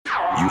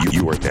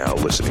You are now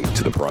listening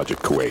to the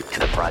Project Kuwait.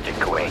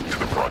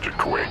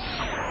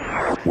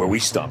 Where we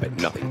stop at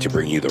nothing to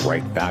bring you the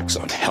right facts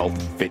on health,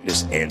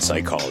 fitness, and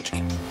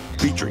psychology.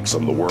 Featuring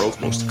some of the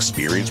world's most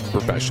experienced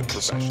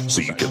professionals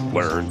so you can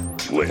learn,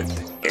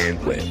 lift,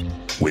 and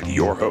live. With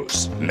your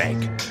hosts,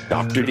 Meg,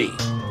 Dr. D,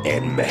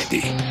 and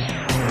Mandy.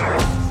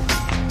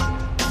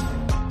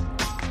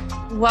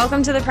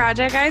 Welcome to the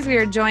project, guys. We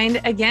are joined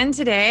again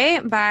today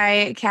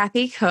by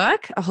Cathy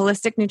Cooke, a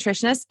holistic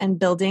nutritionist and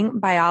building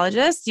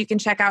biologist. You can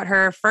check out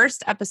her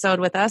first episode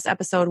with us,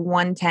 episode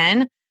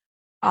 110,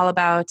 all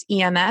about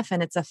EMF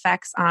and its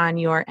effects on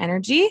your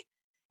energy.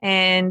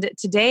 And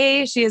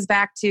today she is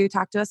back to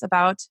talk to us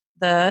about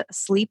the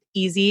Sleep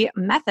Easy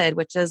method,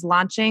 which is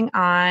launching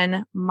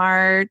on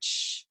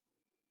March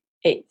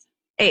 8th.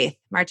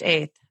 March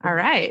 8th. All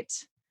right.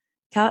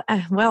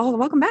 Well,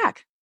 welcome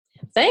back.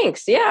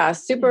 Thanks. Yeah,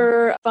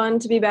 super fun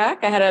to be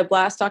back. I had a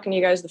blast talking to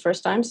you guys the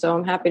first time, so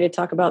I'm happy to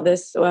talk about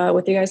this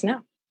with you guys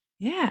now.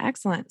 Yeah,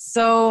 excellent.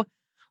 So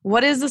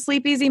what is the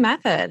Sleep Easy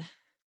method?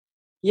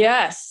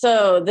 Yes.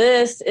 So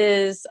this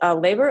is a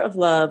labor of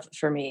love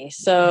for me.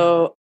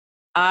 So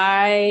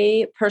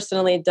I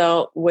personally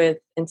dealt with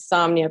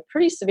insomnia,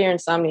 pretty severe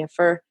insomnia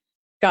for,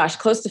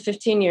 close to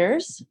 15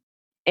 years.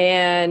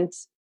 And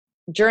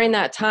during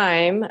that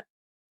time,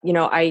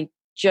 I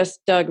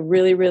just dug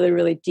really, really,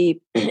 really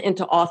deep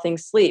into all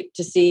things sleep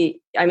to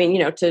see,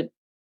 to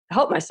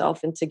help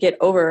myself and to get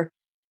over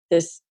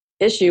this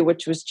issue,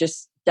 which was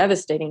just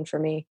devastating for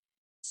me.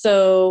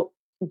 So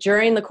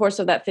during the course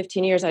of that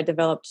 15 years, I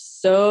developed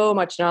so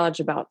much knowledge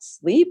about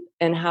sleep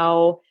and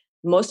how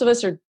most of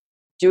us are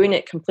doing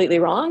it completely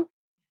wrong.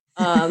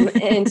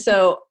 And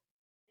so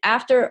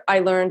after I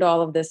learned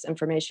all of this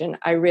information,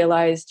 I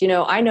realized,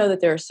 I know that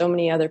there are so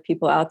many other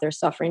people out there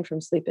suffering from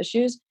sleep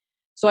issues.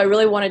 So I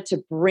really wanted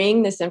to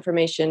bring this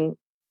information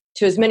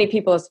to as many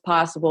people as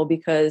possible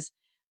because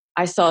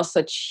I saw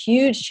such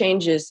huge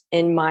changes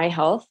in my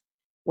health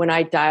when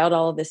I dialed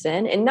all of this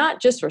in, and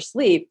not just for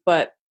sleep,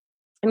 but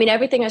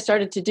everything I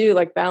started to do,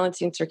 like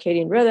balancing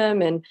circadian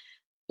rhythm and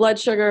blood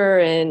sugar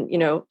and,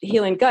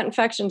 healing gut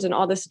infections and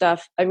all this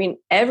stuff.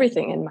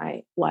 Everything in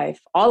my life,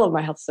 all of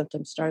my health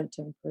symptoms started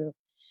to improve.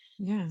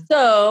 Yeah.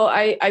 So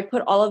I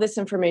put all of this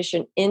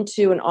information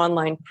into an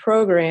online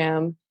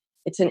program.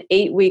 It's an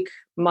 8-week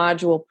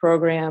module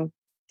program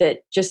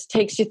that just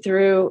takes you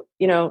through,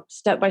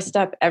 step by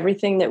step,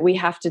 everything that we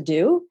have to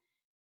do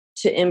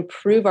to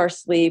improve our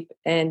sleep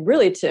and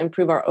really to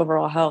improve our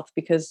overall health.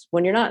 Because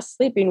when you're not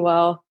sleeping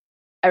well,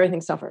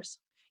 everything suffers.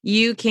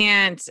 You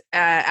can't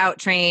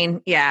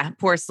out-train,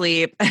 poor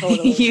sleep.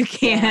 Totally. You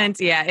can't,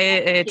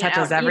 it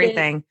touches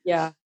everything.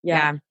 Yeah.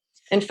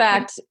 In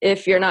fact,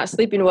 if you're not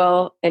sleeping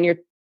well and you're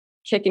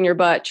kicking your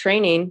butt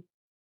training,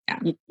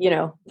 the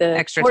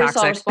extra cortisol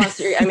toxic response,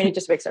 it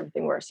just makes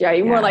everything worse. Yeah,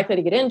 you're more likely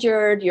to get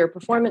injured. Your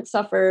performance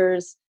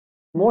suffers,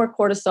 more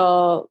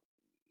cortisol.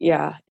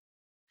 Yeah.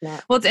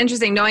 Well, it's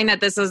interesting knowing that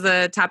this was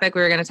the topic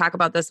we were going to talk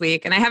about this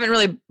week. And I haven't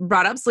really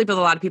brought up sleep with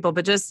a lot of people,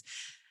 but just,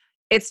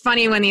 it's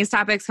funny when these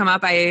topics come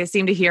up, I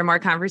seem to hear more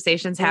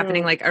conversations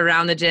happening like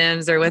around the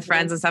gyms or with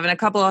friends and stuff. And a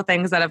couple of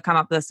things that have come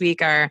up this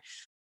week are,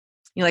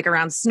 like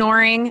around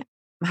snoring,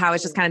 how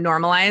it's just kind of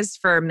normalized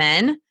for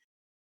men.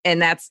 And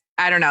that's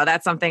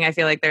something I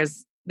feel like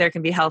there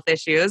can be health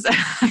issues,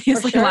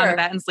 obviously a lot of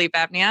that in sleep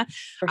apnea.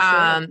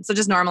 So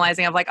just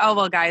normalizing of like, oh,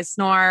 well, guys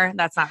snore,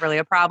 that's not really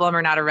a problem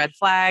or not a red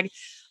flag.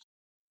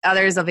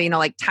 Others of,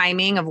 like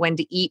timing of when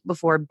to eat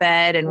before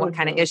bed and what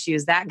kind of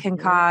issues that can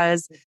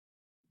cause.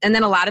 And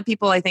then a lot of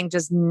people, I think,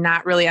 just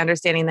not really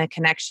understanding the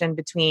connection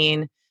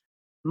between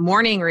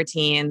morning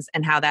routines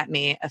and how that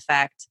may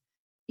affect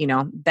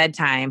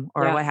bedtime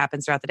or what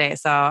happens throughout the day.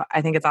 So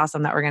I think it's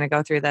awesome that we're going to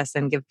go through this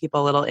and give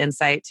people a little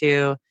insight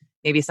to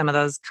maybe some of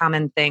those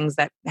common things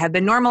that have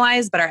been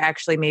normalized, but are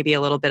actually maybe a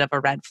little bit of a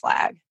red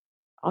flag.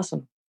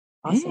 Awesome.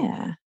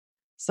 Yeah.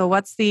 So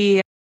what's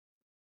the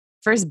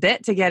first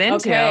bit to get into?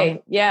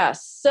 Okay. Yeah.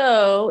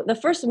 So the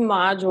first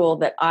module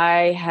that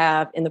I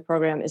have in the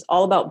program is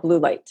all about blue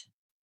light,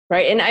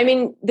 right?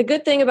 And the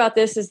good thing about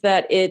this is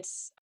that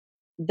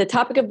the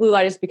topic of blue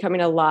light is becoming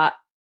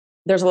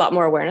there's a lot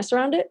more awareness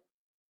around it.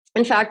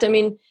 In fact,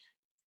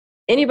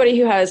 anybody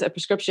who has a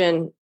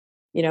prescription,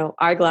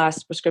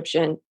 eyeglass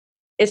prescription,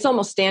 it's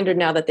almost standard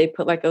now that they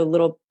put like a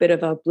little bit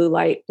of a blue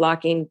light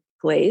blocking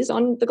glaze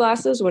on the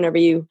glasses whenever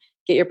you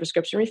get your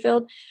prescription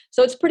refilled.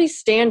 So it's pretty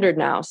standard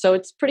now. So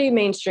it's pretty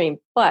mainstream,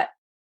 but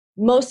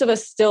most of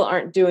us still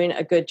aren't doing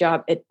a good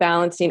job at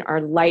balancing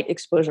our light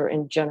exposure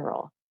in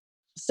general.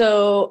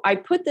 So I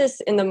put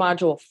this in the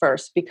module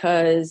first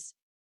because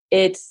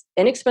it's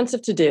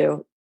inexpensive to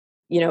do.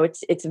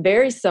 It's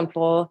very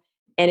simple.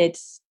 And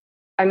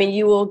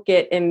you will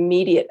get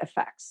immediate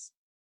effects.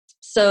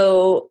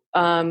 So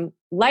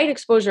light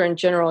exposure in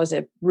general is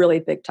a really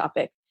big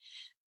topic.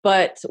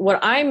 But what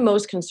I'm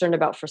most concerned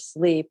about for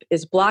sleep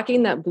is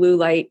blocking that blue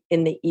light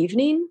in the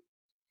evening.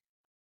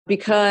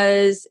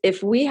 Because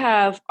if we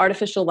have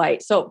artificial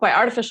light, so by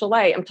artificial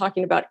light, I'm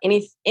talking about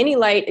any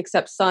light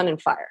except sun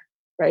and fire,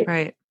 right?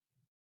 Right.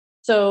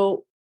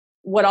 So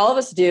what all of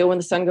us do when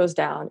the sun goes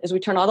down is we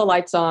turn all the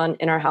lights on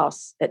in our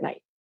house at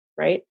night,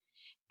 right?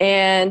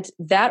 And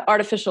that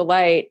artificial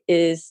light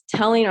is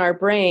telling our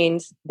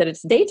brains that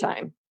it's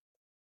daytime.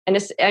 And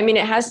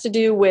it has to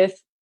do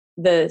with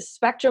the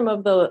spectrum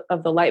of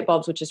the light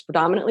bulbs, which is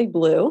predominantly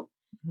blue,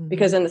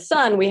 because in the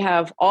sun we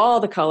have all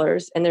the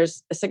colors and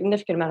there's a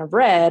significant amount of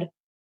red.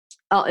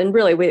 And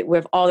really we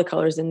have all the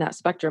colors in that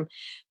spectrum,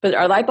 but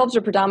our light bulbs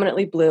are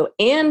predominantly blue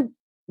and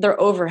they're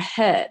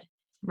overhead.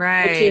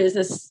 Right. Which is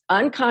this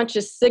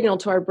unconscious signal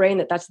to our brain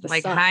that that's the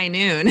like sun. high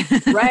noon.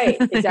 Right.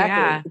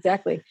 Exactly.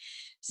 Exactly.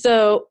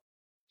 So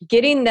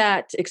getting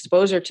that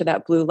exposure to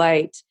that blue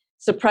light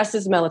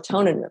suppresses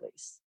melatonin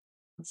release.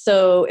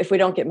 So if we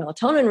don't get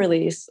melatonin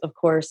release, of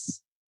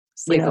course,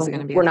 sleep is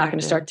going to be we're not going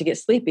to start to get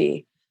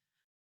sleepy.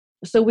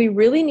 So we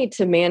really need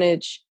to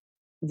manage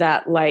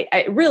that light.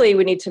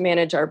 We need to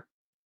manage our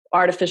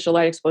artificial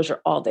light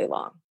exposure all day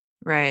long.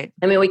 Right.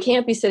 I mean, we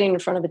can't be sitting in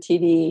front of a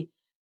TV.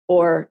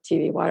 Why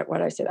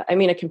did I say that? I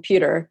mean, a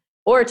computer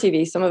or a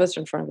TV. Some of us are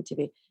in front of a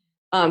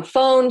TV.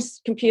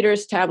 Phones,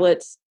 computers,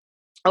 tablets,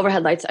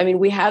 overhead lights. I mean,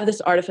 we have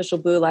this artificial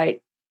blue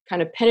light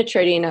kind of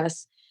penetrating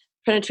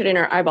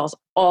our eyeballs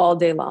all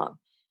day long.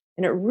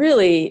 And it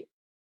really,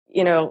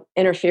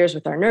 interferes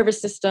with our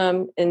nervous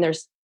system. And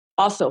there's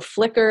also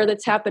flicker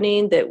that's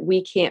happening that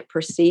we can't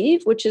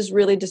perceive, which is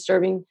really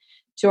disturbing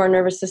to our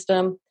nervous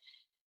system.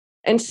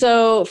 And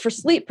so for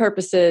sleep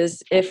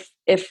purposes, if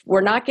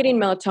we're not getting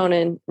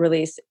melatonin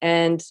release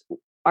and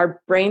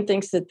our brain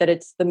thinks that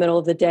it's the middle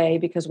of the day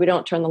because we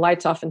don't turn the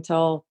lights off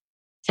until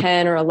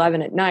 10 or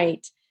 11 at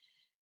night,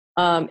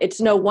 it's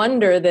no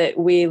wonder that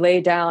we lay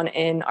down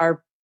and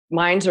our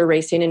minds are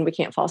racing and we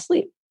can't fall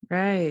asleep.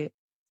 Right.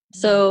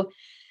 So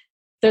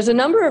there's a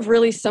number of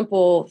really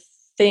simple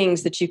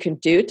things that you can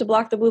do to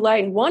block the blue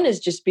light. And one is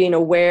just being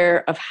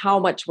aware of how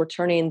much we're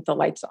turning the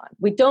lights on.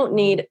 We don't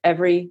need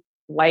every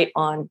light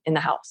on in the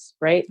house,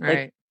 right?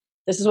 Right.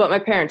 This is what my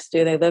parents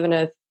do. They live in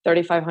a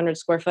 3,500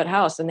 square foot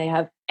house and they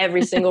have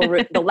every single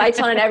room, the lights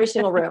on in every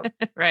single room.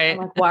 Right.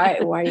 I'm like, why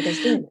are you guys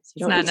doing this?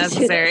 It's not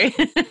necessary.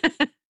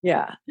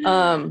 Yeah.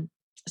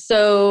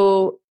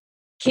 So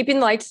keeping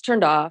the lights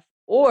turned off,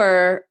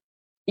 or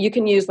you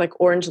can use like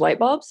orange light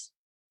bulbs.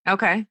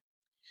 Okay.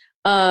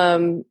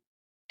 And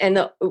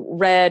the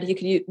red, you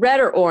could use red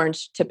or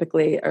orange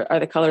typically are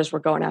the colors we're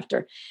going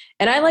after.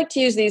 And I like to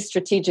use these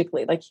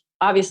strategically. Like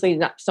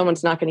obviously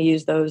someone's not going to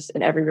use those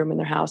in every room in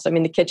their house. I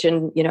mean, the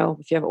kitchen,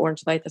 if you have an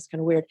orange light, that's kind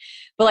of weird.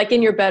 But like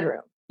in your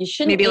bedroom, you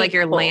shouldn't maybe like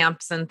your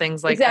lamps and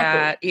things like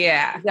that.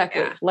 Yeah.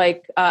 Exactly. Yeah.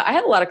 Like I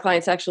have a lot of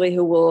clients actually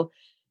who will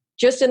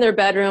just in their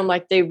bedroom,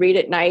 like they read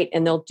at night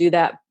and they'll do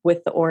that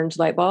with the orange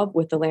light bulb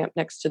with the lamp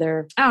next to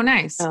their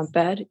nice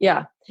bed.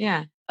 Yeah.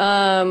 Yeah.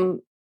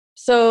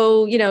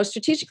 So,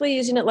 strategically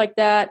using it like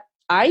that.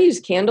 I use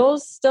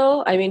candles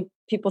still. I mean,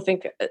 people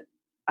think,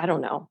 I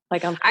don't know.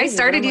 Like I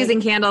started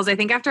using candles. I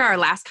think after our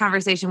last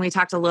conversation, we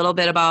talked a little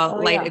bit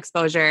about light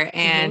exposure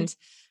and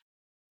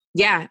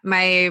yeah,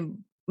 my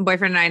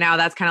boyfriend and I now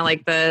that's kind of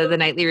like the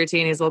nightly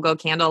routine is we'll go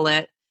candle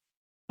lit,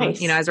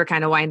 nice. As we're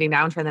kind of winding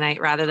down for the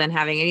night rather than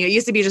having, and it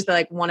used to be just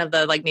like one of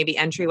the like maybe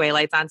entryway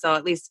lights on. So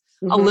at least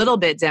a little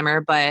bit dimmer,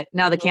 but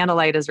now the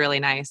candlelight is really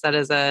nice. That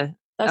is a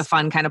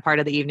fun kind of part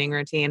of the evening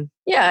routine.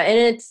 Yeah.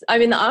 And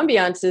the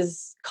ambiance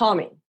is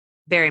calming.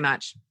 Very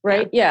much.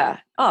 Right? Yeah.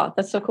 Oh,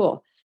 that's so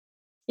cool.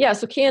 Yeah.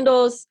 So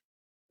candles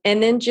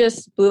and then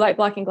just blue light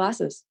blocking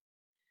glasses.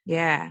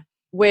 Yeah.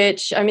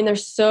 Which,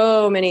 there's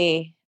so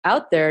many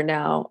out there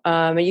now.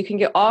 And you can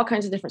get all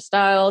kinds of different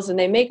styles and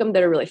they make them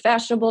that are really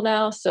fashionable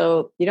now.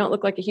 So you don't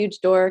look like a huge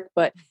dork,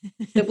 but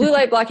the blue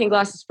light blocking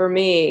glasses for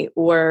me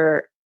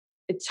were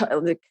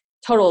the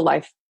total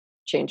life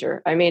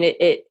changer.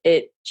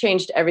 It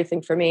changed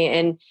everything for me.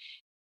 And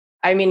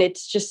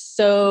it's just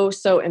so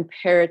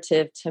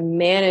imperative to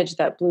manage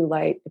that blue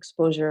light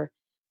exposure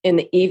in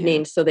the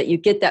evening so that you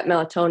get that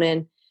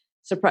melatonin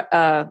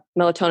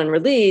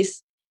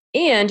release.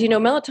 And,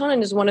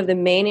 melatonin is one of the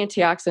main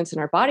antioxidants in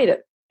our body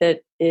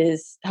that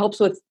helps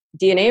with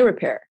DNA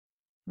repair.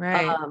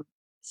 Right.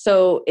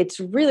 So it's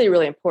really,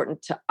 really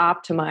important to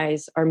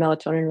optimize our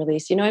melatonin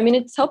release.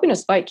 It's helping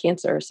us fight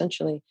cancer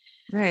essentially.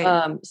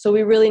 Right. So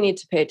we really need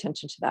to pay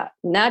attention to that.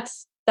 And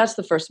that's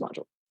the first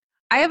module.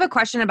 I have a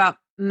question about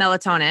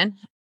melatonin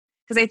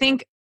because I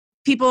think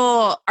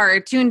people are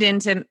tuned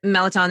into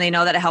melatonin. They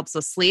know that it helps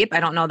with sleep. I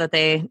don't know that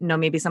they know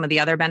maybe some of the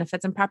other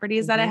benefits and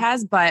properties that it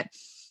has, but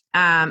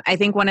I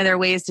think one of their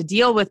ways to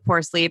deal with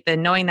poor sleep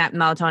and knowing that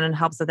melatonin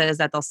helps with it is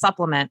that they'll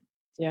supplement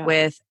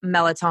with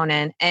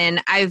melatonin.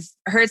 And I've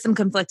heard some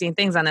conflicting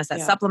things on this,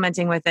 that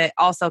supplementing with it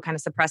also kind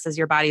of suppresses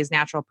your body's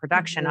natural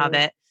production of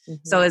it.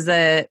 So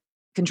is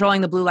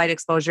controlling the blue light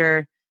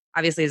exposure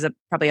obviously is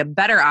probably a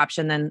better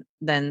option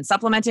than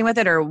supplementing with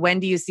it, or when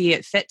do you see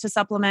it fit to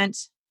supplement?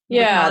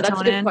 Yeah, that's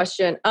a good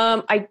question.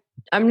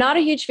 I'm not a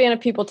huge fan of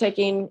people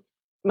taking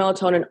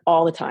melatonin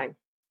all the time.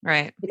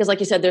 Right. Because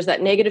like you said, there's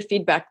that negative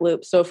feedback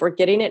loop. So if we're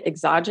getting it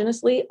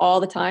exogenously all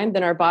the time,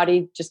 then our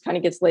body just kind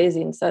of gets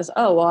lazy and says,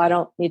 oh, well, I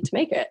don't need to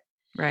make it.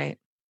 Right.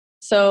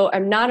 So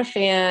I'm not a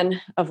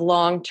fan of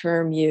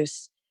long-term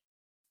use.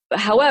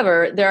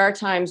 However, there are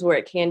times where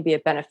it can be a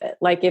benefit.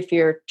 Like if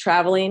you're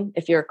traveling,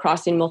 if you're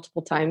crossing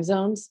multiple time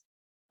zones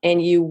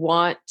and you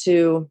want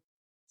to,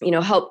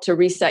 help to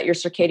reset your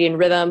circadian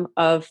rhythm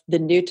of the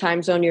new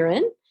time zone you're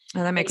in,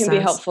 Oh, that makes it can sense.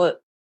 be helpful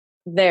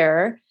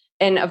there.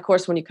 And of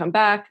course, when you come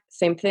back,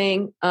 same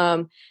thing.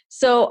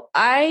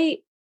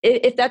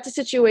 If that's a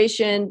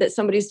situation that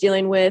somebody's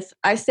dealing with,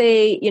 I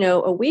say,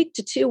 a week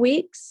to 2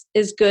 weeks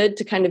is good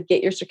to kind of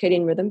get your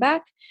circadian rhythm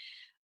back.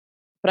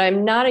 But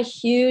I'm not a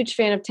huge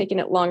fan of taking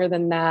it longer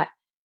than that.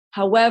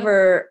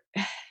 However,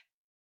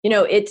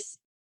 it's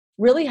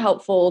really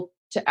helpful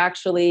to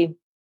actually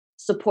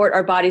support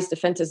our body's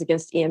defenses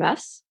against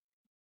EMFs.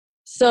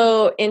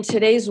 So in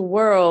today's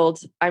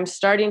world, I'm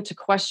starting to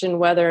question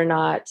whether or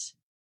not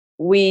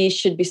we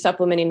should be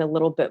supplementing a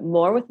little bit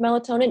more with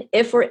melatonin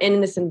if we're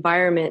in this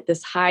environment,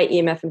 this high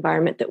EMF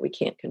environment that we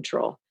can't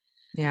control.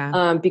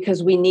 Yeah.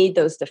 Because we need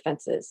those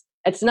defenses.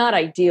 It's not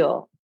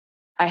ideal.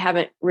 I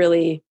haven't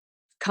really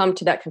come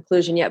to that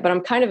conclusion yet, but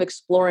I'm kind of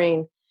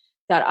exploring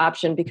that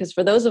option because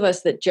for those of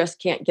us that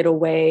just can't get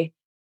away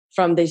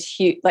from these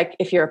huge, like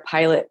if you're a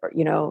pilot or,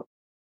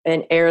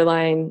 an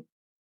airline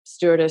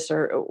stewardess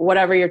or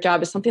whatever your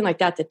job is, something like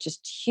that, that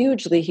just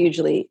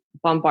hugely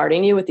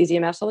bombarding you with these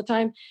EMFs all the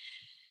time,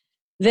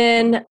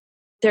 then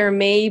there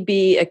may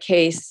be a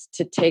case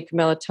to take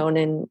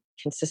melatonin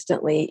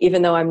consistently,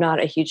 even though I'm not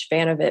a huge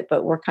fan of it,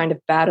 but we're kind of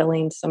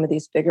battling some of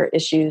these bigger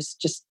issues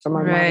just from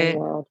our modern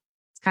world.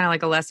 Kind of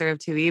like a lesser of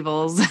two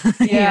evils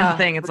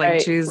thing. It's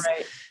like choose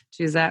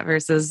that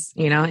versus,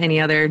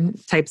 any other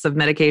types of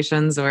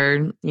medications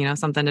or,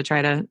 something to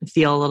try to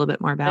feel a little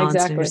bit more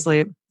balanced in your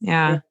sleep.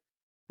 Yeah.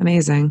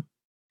 Amazing.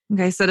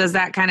 Okay. So does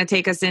that kind of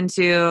take us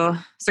into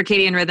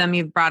circadian rhythm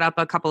you've brought up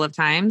a couple of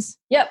times?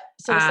 Yep.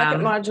 So the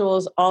second module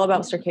is all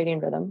about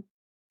circadian rhythm.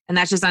 And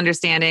that's just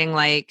understanding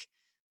like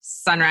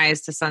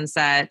sunrise to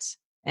sunset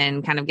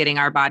and kind of getting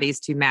our bodies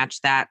to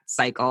match that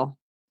cycle.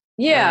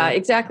 Yeah,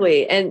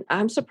 exactly. And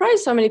I'm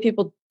surprised so many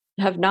people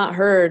have not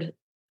heard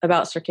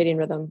about circadian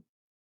rhythm.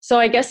 So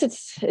I guess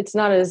it's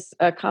not as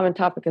a common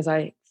topic as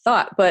I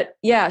thought. But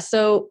yeah,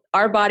 so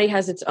our body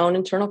has its own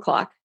internal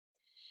clock,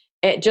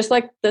 just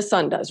like the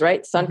sun does,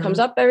 right? Sun comes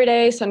up every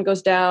day, sun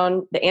goes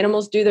down. The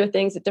animals do their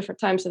things at different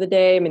times of the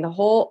day. I mean, the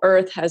whole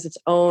earth has its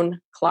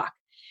own clock.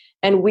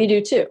 And we do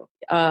too.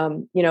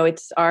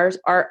 It's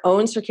our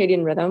own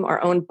circadian rhythm,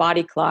 our own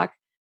body clock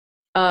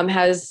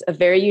has a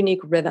very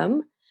unique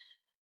rhythm.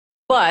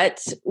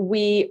 But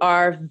we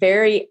are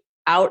very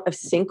out of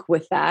sync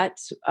with that.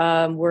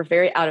 We're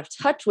very out of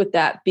touch with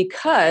that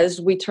because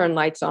we turn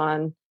lights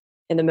on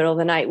in the middle of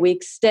the night. We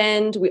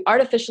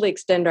artificially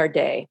extend our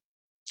day.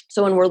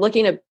 So when we're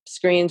looking at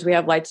screens, we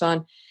have lights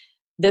on.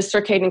 This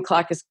circadian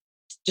clock is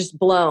just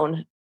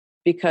blown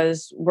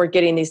because we're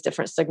getting these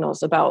different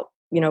signals about,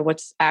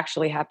 what's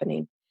actually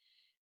happening.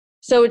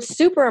 So it's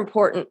super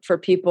important for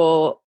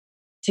people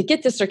to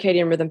get the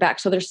circadian rhythm back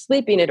so they're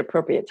sleeping at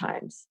appropriate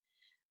times.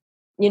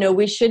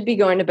 We should be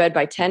going to bed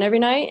by 10 every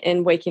night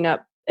and waking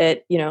up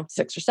at,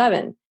 6 or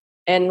 7.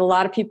 And a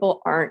lot of people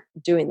aren't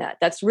doing that.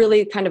 That's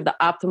really kind of the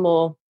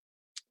optimal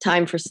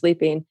time for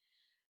sleeping.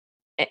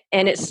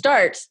 And it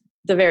starts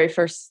the very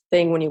first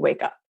thing when you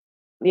wake up.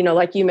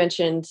 Like you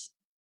mentioned,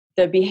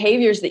 the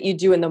behaviors that you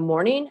do in the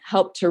morning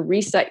help to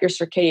reset your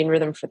circadian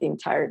rhythm for the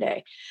entire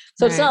day.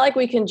 So It's not like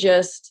we can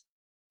just,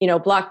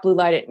 block blue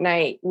light at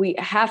night. We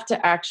have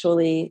to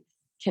actually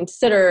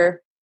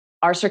consider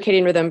our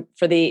circadian rhythm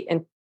throughout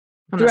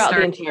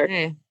the entire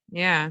day.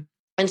 Yeah.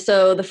 And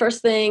so the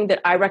first thing that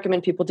I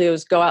recommend people do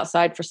is go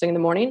outside first thing in the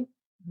morning.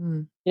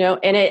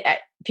 And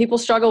people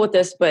struggle with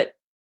this, but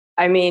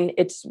I mean,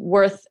 it's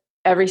worth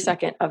every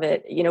second of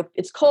it.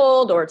 It's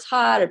cold or it's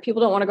hot or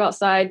people don't want to go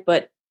outside,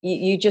 but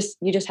you just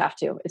have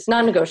to. It's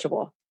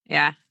non-negotiable.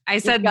 Yeah. I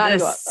said the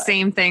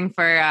same thing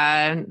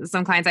for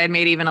some clients. I had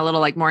made even a little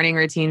like morning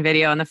routine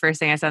video. And the first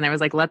thing I said there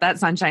was like, let that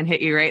sunshine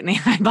hit you right in the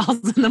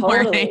eyeballs in the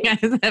morning.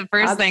 The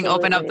first thing,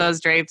 open up those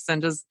drapes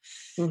and just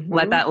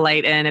let that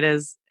light in. It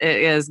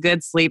is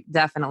good sleep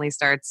definitely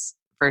starts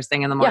first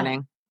thing in the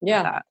morning.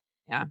 Yeah.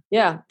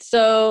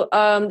 So,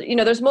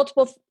 there's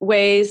multiple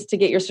ways to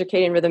get your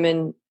circadian rhythm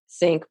in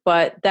sync,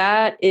 but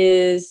that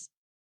is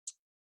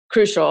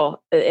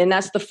crucial. And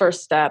that's the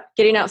first step,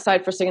 getting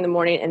outside first thing in the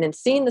morning and then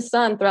seeing the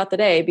sun throughout the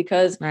day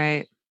because,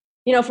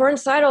 if we're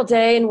inside all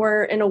day and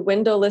we're in a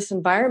windowless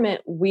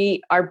environment,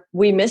 we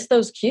miss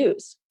those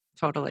cues.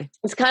 Totally.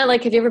 It's kind of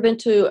like, have you ever been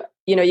to,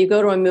 you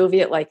go to a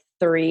movie at like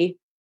 3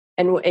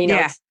 and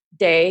it's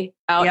day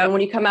out. And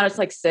when you come out, it's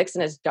like 6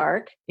 and it's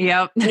dark.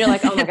 Yep. And you're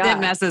like, oh my God.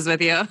 It messes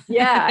with you.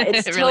 Yeah.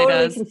 It's it totally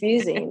really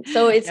confusing.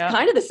 So it's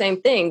kind of the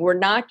same thing. We're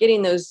not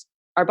getting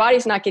our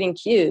body's not getting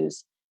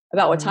cues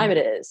about what time it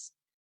is.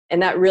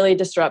 And that really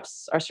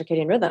disrupts our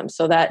circadian rhythm.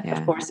 So that,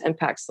 of course,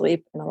 impacts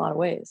sleep in a lot of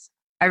ways.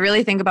 I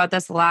really think about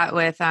this a lot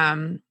with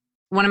one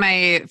of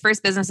my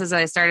first businesses that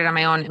I started on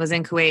my own. It was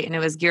in Kuwait and it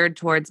was geared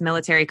towards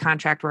military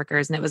contract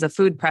workers. And it was a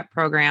food prep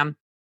program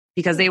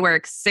because they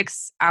work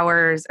 6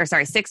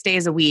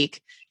 days a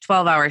week,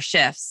 12-hour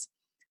shifts.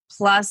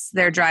 plus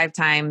their drive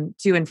time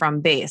to and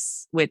from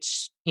base,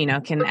 which,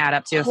 can add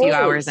up to a few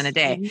hours in a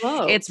day.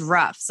 It's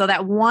rough. So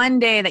that one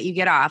day that you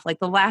get off, like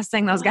the last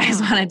thing those guys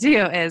want to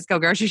do is go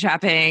grocery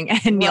shopping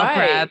and meal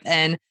prep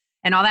and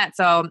all that.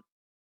 So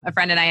a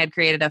friend and I had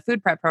created a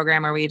food prep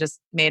program where we just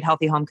made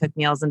healthy home cooked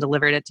meals and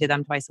delivered it to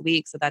them twice a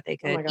week so that they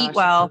could eat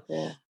well. So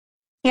cool.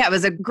 Yeah, it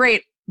was a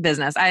great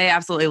business. I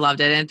absolutely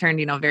loved it. And it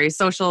turned, very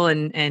social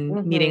and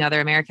meeting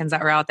other Americans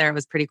that were out there. It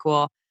was pretty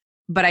cool.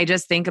 But I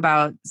just think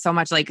about so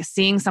much like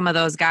seeing some of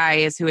those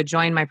guys who had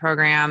joined my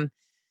program,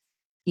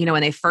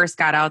 when they first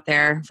got out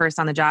there, first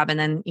on the job, and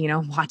then,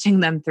 watching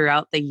them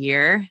throughout the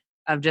year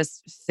of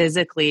just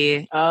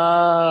physically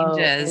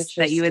changes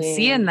that you would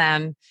see in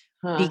them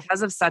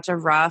because of such a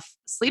rough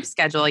sleep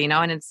schedule,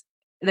 and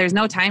there's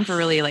no time for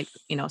really like,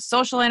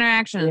 social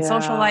interaction and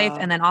social life.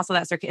 And then also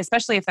that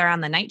especially if they're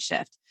on the night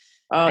shift.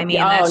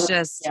 That's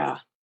just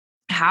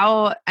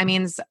how, I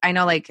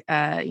know like,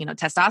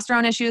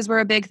 testosterone issues were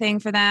a big thing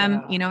for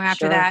them,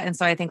 after that. And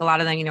so I think a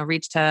lot of them,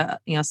 reach to,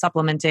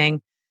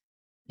 supplementing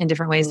in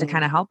different ways to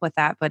kind of help with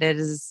that. But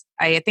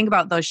I think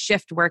about those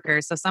shift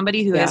workers. So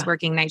somebody who is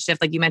working night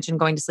shift, like you mentioned,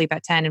 going to sleep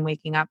at 10 and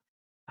waking up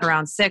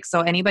around 6.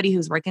 So anybody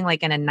who's working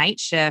like in a night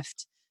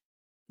shift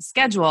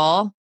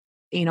schedule,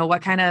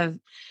 what kind of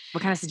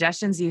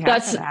suggestions do you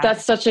have for that?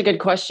 That's such a good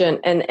question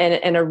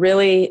and a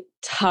really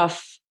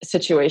tough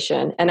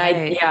situation. And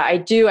I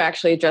do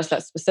actually address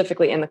that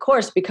specifically in the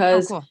course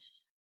because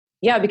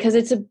because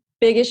it's a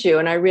big issue.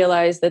 And I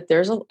realize that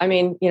there's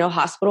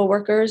hospital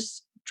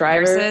workers,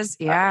 drivers,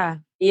 nurses,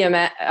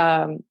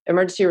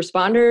 emergency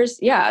responders.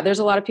 Yeah. There's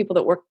a lot of people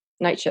that work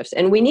night shifts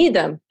and we need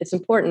them. It's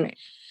important. Right.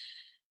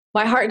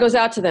 My heart goes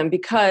out to them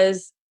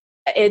because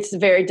it's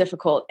very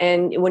difficult.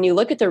 And when you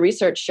look at the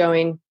research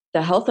showing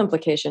the health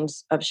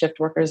implications of shift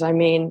workers,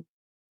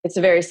 it's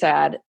very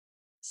sad.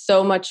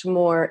 So much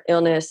more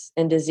illness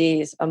and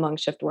disease among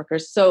shift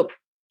workers. So,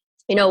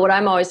 what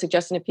I'm always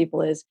suggesting to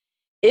people is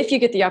if you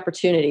get the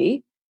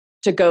opportunity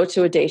to go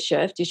to a day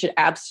shift, you should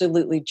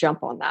absolutely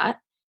jump on that.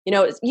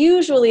 It's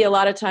usually a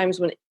lot of times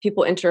when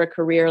people enter a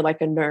career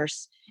like a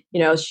nurse,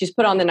 she's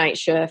put on the night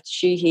shift.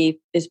 He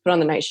is put on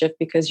the night shift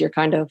because you're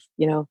kind of,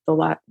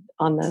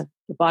 on the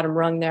bottom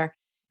rung there.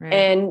 Right.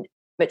 And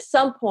at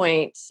some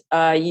point,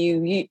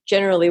 you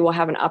generally will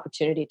have an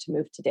opportunity to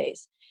move to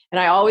days. And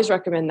I always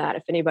recommend that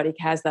if anybody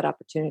has that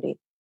opportunity.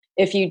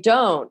 If you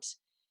don't,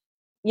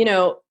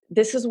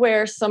 this is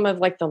where some of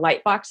like the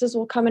light boxes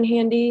will come in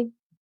handy.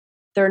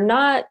 They're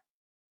not,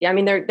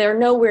 they're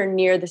nowhere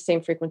near the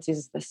same frequencies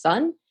as the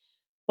sun,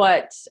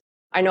 but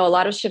I know a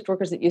lot of shift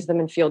workers that use them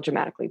and feel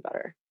dramatically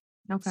better.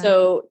 Okay.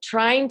 So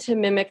trying to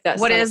mimic that.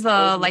 What is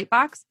the light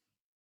box?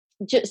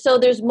 So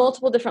there's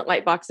multiple different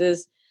light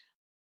boxes,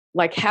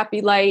 like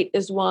Happy Light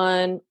is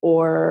one,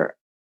 or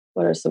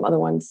what are some other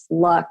ones?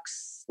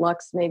 Lux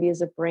maybe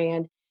is a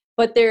brand,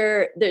 but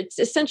it's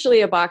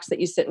essentially a box that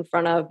you sit in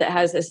front of that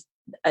has this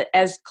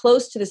as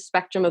close to the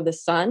spectrum of the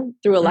sun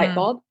through a light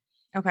bulb.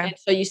 Okay. And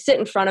so you sit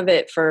in front of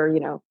it for,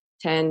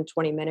 10,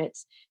 20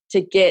 minutes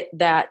to get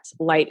that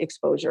light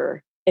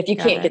exposure if you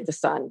can't get the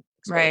sun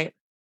exposure. Right.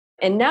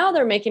 And now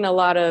they're making a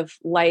lot of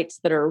lights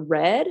that are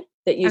red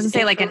that you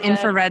say like an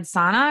infrared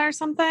sauna or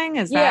something.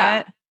 Is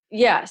that?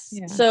 Yes.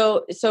 Yeah.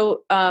 So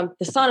the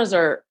saunas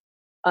are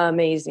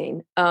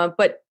amazing.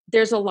 But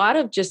there's a lot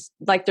of just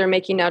like they're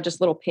making now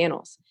just little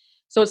panels.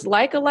 So it's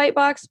like a light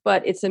box,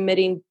 but it's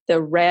emitting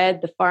the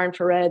red, the far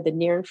infrared, the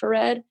near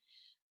infrared,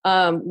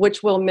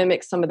 which will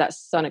mimic some of that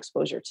sun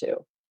exposure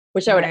too,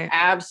 which I would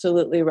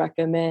absolutely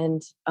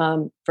recommend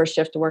for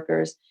shift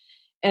workers.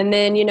 And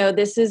then,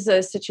 this is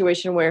a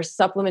situation where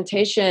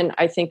supplementation,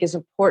 I think, is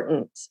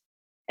important,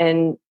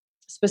 and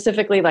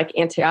specifically like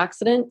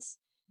antioxidants,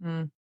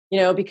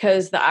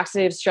 because the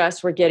oxidative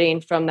stress we're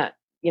getting from that,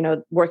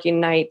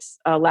 working nights,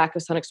 lack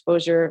of sun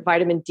exposure,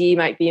 vitamin D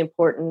might be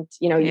important.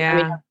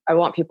 I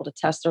want people to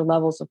test their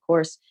levels, of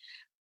course,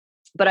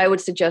 but I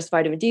would suggest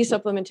vitamin D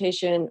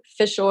supplementation,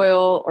 fish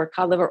oil or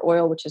cod liver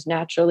oil, which is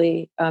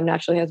naturally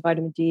has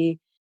vitamin D.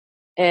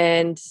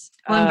 And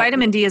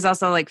vitamin D is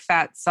also like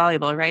fat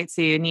soluble, right?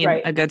 So you need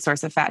a good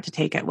source of fat to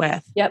take it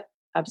with. Yep,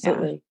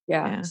 absolutely.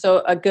 Yeah.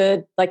 So a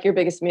good, like your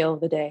biggest meal of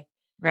the day,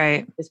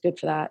 is good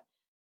for that.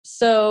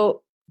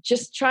 So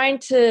just trying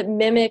to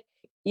mimic,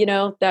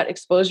 that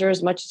exposure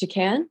as much as you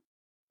can,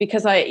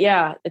 because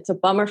it's a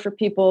bummer for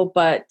people,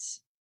 but,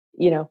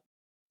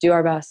 do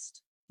our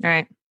best.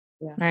 Right.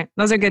 Yeah. Right.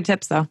 Those are good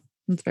tips though.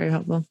 That's very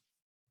helpful.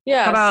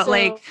 Yeah. How about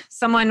like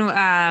someone,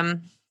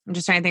 I'm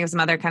just trying to think of some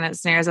other kind of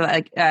scenarios of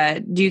like,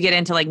 do you get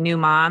into like new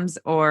moms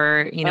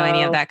or,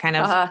 any of that kind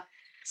of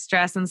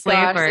stress and sleep?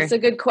 Gosh, that's a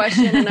good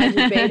question. And I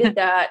debated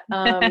that.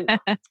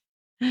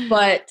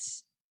 But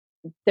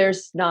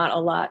there's not a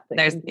lot.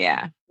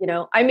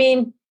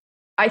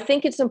 I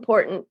think it's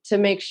important to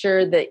make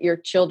sure that your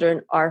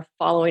children are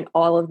following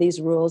all of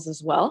these rules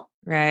as well.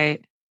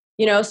 Right.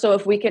 So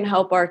if we can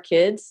help our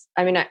kids,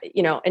 an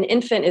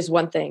infant is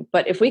one thing,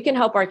 but if we can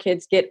help our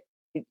kids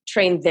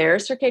train their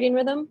circadian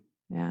rhythm,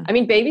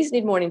 babies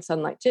need morning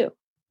sunlight too.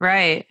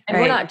 Right. And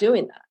we're not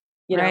doing that,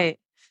 Right.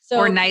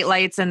 or night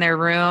lights in their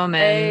room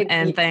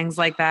and things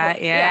like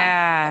that.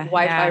 Yeah.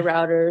 Wi-Fi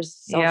routers,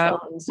 cell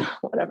phones,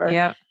 whatever.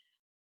 Yep.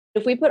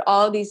 If we put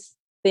all of these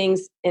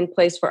things in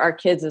place for our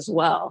kids as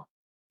well,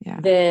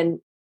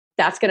 then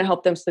that's going to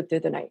help them sleep through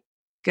the night.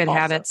 Good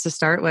habits to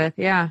start with.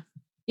 Yeah.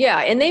 Yeah.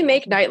 And they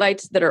make night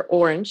lights that are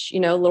orange,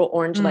 little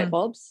orange light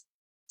bulbs.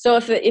 So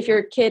if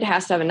your kid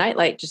has to have a night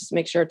light, just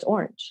make sure it's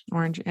orange.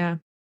 Orange. Yeah.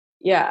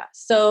 Yeah.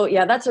 So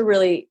that's a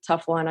really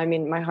tough one. I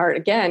mean, my heart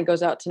again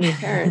goes out to new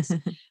parents,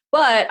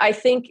 but I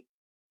think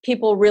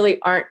people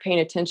really aren't paying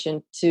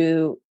attention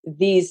to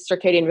these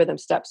circadian rhythm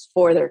steps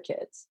for their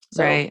kids.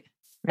 So right.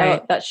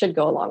 That should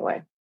go a long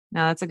way.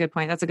 No, that's a good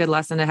point. That's a good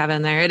lesson to have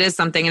in there. It is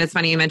something. And it's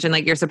funny you mentioned,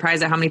 like, you're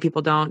surprised at how many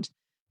people don't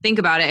think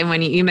about it. And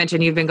when you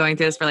mentioned you've been going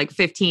through this for like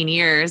 15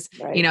 years,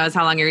 is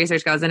how long your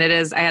research goes. And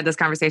I had this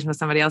conversation with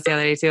somebody else the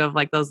other day too, of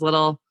like those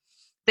little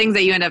things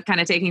that you end up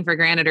kind of taking for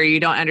granted or you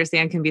don't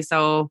understand can be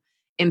so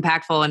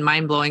impactful and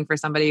mind blowing for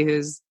somebody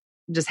who's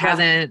just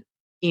hasn't,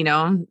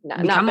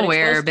 become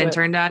aware or been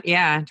turned on.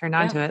 Yeah. Turned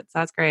on to it. So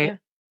that's great. Yeah.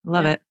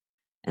 Love it.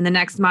 And the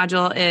next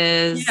module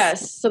is.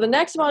 Yes. So the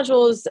next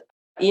module is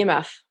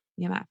EMF.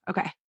 EMF.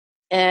 Okay.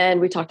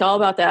 And we talked all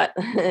about that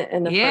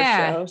in the first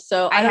show.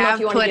 So I don't know if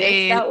you want to get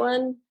into that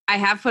one. I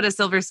have put a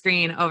silver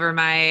screen over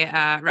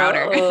my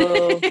router.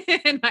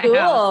 In my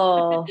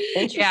cool.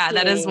 house. Yeah,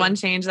 that is one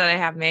change that I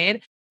have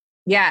made.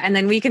 Yeah. And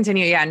then we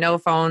continue. Yeah. No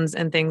phones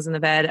and things in the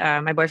bed.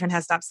 My boyfriend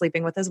has stopped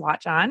sleeping with his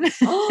watch on.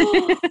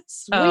 Oh,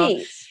 so,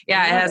 sweet.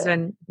 Yeah, it has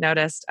been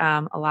noticed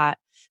a lot.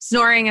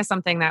 Snoring is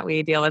something that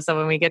we deal with. So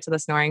when we get to the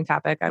snoring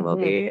topic, I will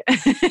be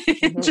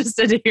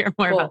interested to hear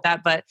more about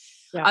that. But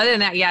other than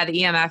that,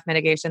 the EMF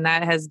mitigation,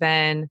 that has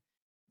been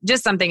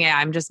just something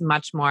I'm just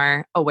much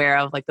more aware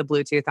of, like the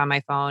Bluetooth on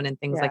my phone and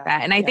things like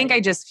that. And I think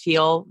I just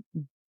feel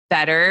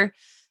better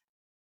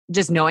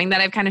just knowing that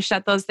I've kind of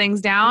shut those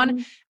things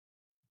down,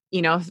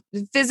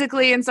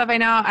 physically and stuff. I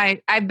know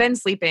I've been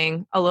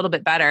sleeping a little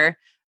bit better.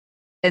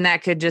 And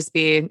that could just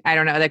be, I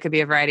don't know, that could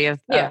be a variety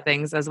of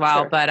things as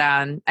well. Sure. But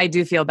I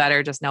do feel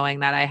better just knowing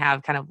that I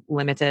have kind of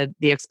limited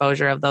the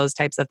exposure of those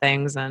types of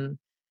things. And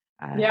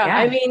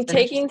I mean,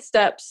 taking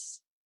steps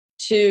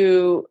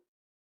to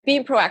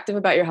being proactive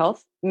about your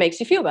health makes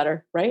you feel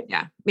better, right?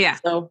 Yeah. Yeah.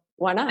 So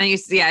why not? And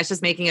it's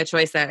just making a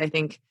choice that I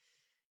think,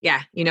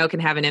 can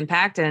have an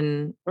impact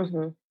and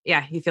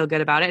you feel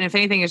good about it. And if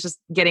anything, it's just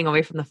getting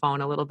away from the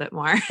phone a little bit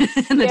more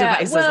and the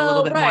devices a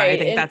little bit more. I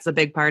think that's a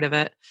big part of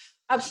it.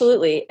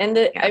 Absolutely.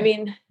 And I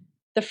mean,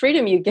 the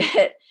freedom you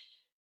get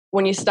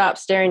when you stop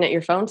staring at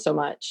your phone so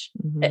much,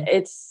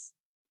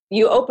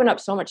 you open up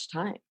so much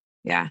time.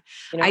 Yeah.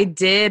 I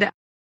did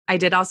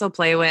also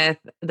play with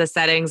the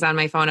settings on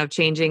my phone of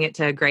changing it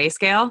to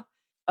grayscale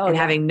and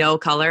having no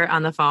color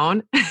on the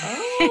phone.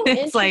 Oh,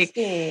 it's like,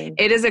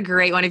 it is a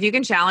great one. If you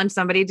can challenge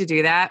somebody to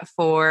do that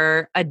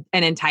for an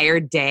entire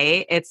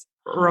day, it's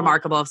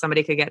remarkable if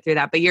somebody could get through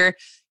that. But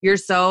you're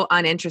so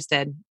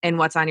uninterested in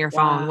what's on your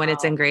phone when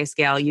it's in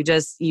grayscale.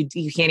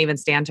 You can't even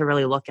stand to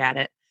really look at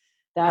it.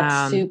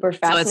 That's super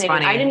fascinating. So it's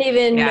funny. I didn't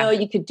even know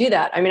you could do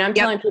that. I mean, I'm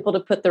telling people to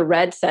put the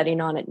red setting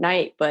on at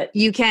night, but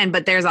you can,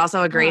 but there's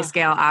also a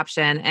grayscale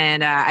option.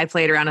 And I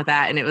played around with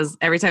that. And it was,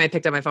 every time I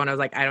picked up my phone, I was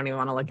like, I don't even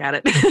want to look at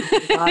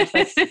it. Gosh,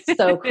 that's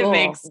so cool.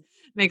 It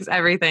makes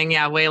everything,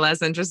 way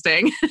less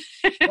interesting.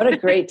 What a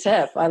great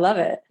tip. I love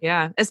it.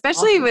 Yeah.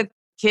 Especially with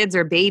kids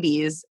or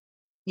babies,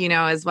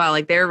 as well.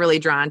 Like they're really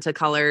drawn to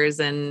colors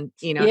and,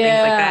 things like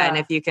that. And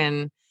if you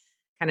can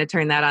kind of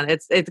turn that on,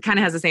 it kind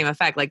of has the same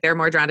effect. Like they're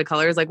more drawn to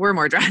colors, like we're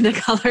more drawn to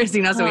colors,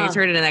 so when you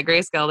turn it in that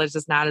grayscale, there's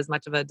just not as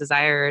much of a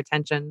desire or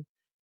attention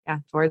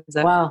towards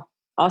it. Wow.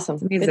 Awesome.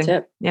 It's amazing. Good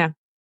tip. Yeah.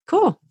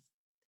 Cool.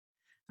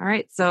 All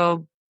right.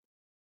 So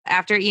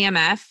after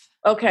EMF,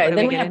 then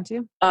we get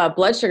into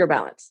blood sugar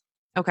balance.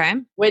 Okay.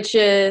 Which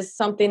is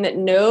something that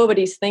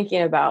nobody's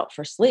thinking about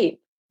for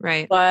sleep.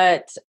 Right.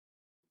 But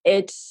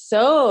it's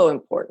so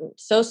important.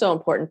 So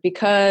important,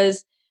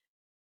 because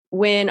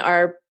when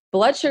our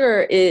blood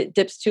sugar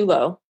dips too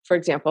low, for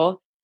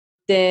example,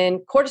 then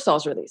cortisol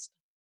is released,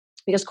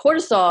 because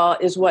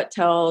cortisol is what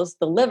tells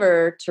the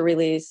liver to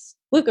release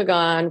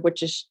glucagon,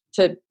 which is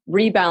to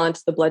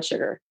rebalance the blood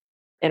sugar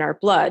in our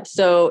blood.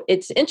 So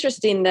it's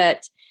interesting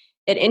that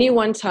at any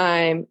one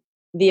time,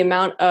 the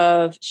amount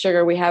of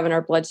sugar we have in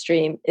our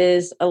bloodstream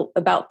is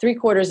about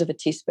 3/4 of a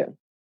teaspoon,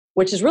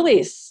 which is really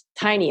a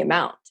tiny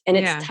amount. And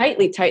it's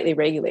tightly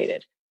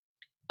regulated.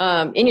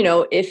 And,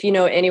 if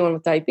anyone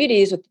with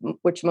diabetes,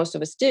 which most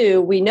of us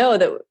do, we know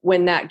that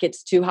when that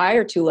gets too high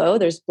or too low,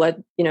 there's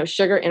blood,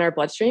 sugar in our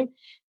bloodstream,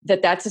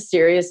 that's a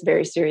serious,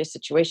 very serious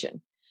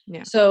situation.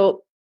 Yeah.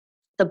 So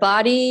the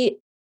body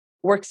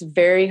works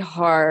very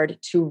hard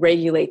to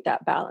regulate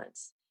that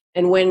balance.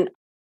 And when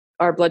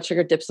our blood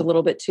sugar dips a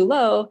little bit too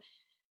low,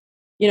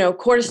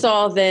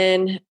 cortisol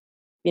then,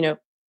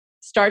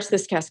 starts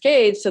this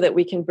cascade so that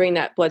we can bring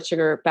that blood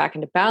sugar back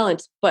into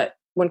balance. But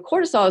when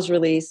cortisol is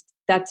released,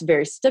 that's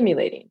very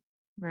stimulating.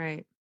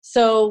 Right.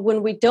 So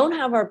when we don't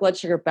have our blood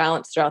sugar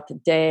balanced throughout the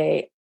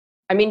day,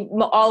 I mean,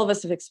 all of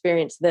us have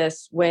experienced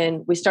this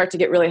when we start to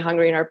get really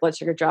hungry and our blood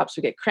sugar drops,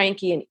 we get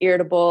cranky and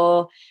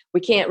irritable. We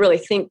can't really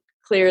think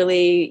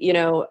clearly,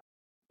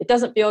 it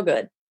doesn't feel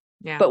good.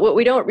 Yeah. But what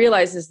we don't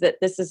realize is that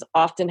this is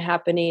often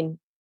happening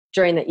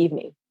during the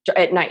evening,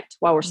 at night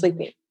while we're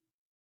sleeping.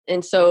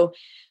 And so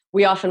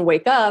we often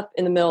wake up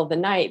in the middle of the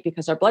night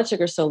because our blood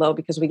sugar is so low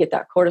because we get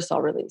that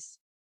cortisol release.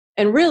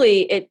 And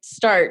really, it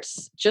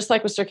starts just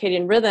like with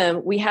circadian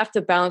rhythm. We have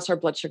to balance our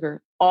blood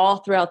sugar all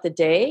throughout the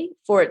day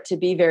for it to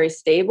be very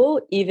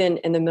stable, even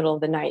in the middle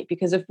of the night.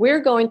 Because if we're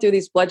going through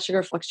these blood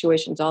sugar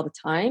fluctuations all the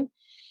time,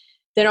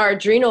 then our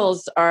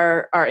adrenals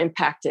are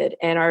impacted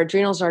and our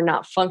adrenals are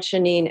not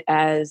functioning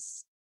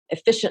as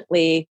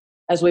efficiently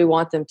as we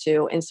want them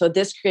to. And so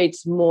this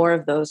creates more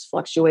of those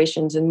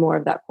fluctuations and more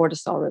of that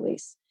cortisol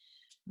release.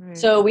 Right.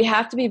 So we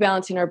have to be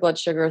balancing our blood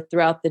sugar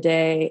throughout the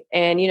day.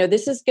 And,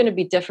 this is going to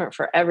be different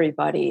for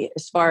everybody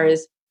as far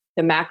as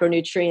the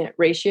macronutrient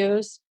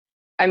ratios.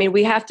 I mean,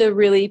 we have to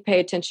really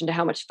pay attention to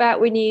how much fat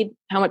we need,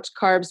 how much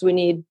carbs we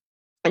need,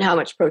 and how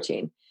much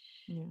protein.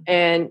 Yeah.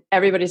 And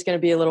everybody's going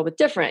to be a little bit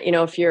different.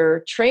 If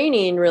you're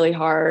training really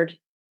hard,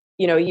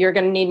 you're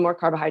going to need more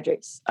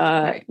carbohydrates,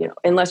 right.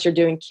 Unless you're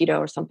doing keto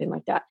or something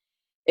like that.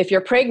 If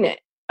you're pregnant,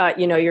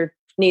 your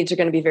needs are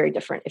going to be very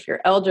different. If you're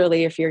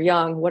elderly, if you're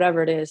young,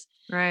 whatever it is.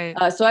 Right.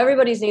 So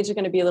everybody's needs are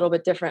going to be a little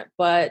bit different,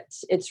 but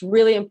it's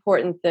really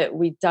important that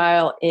we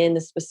dial in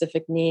the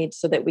specific needs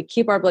so that we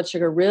keep our blood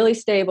sugar really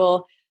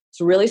stable.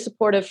 It's really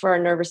supportive for our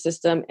nervous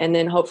system. And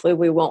then hopefully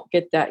we won't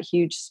get that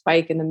huge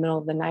spike in the middle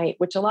of the night,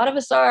 which a lot of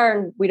us are.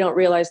 And we don't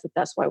realize that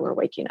that's why we're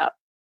waking up.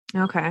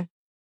 Okay.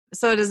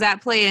 So does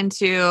that play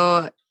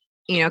into,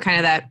 kind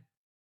of that,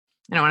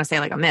 I don't want to say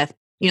like a myth,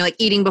 like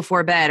eating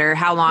before bed or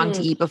how long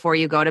to eat before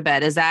you go to bed?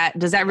 Does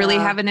that really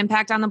have an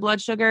impact on the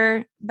blood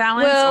sugar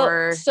balance?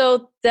 Well,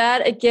 so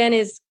that again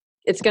it's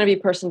going to be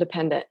person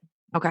dependent.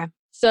 Okay.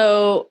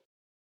 So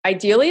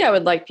ideally I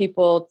would like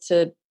people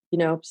to,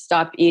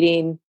 stop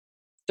eating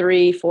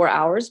 3-4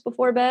 hours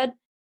before bed.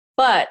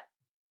 But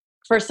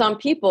for some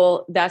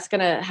people, that's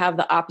going to have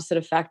the opposite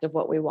effect of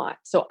what we want.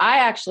 So I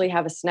actually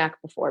have a snack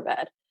before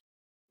bed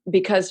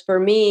because for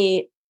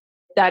me,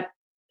 that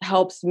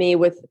helps me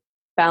with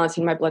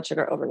balancing my blood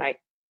sugar overnight.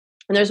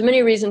 And there's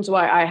many reasons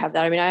why I have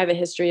that. I mean, I have a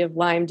history of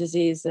Lyme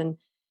disease and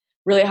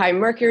really high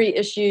mercury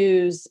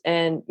issues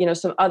and,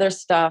 some other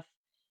stuff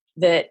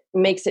that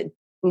makes it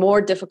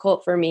more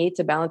difficult for me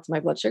to balance my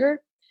blood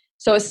sugar.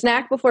 So a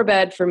snack before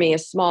bed for me, a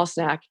small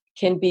snack,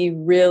 can be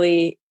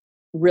really,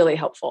 really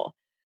helpful.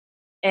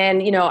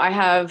 And, I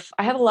have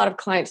a lot of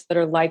clients that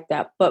are like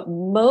that, but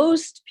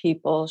most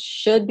people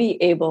should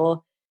be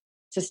able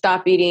to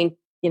stop eating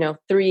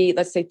 3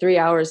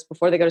 hours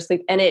before they go to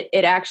sleep. And it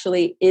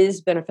actually is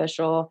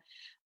beneficial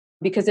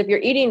because if you're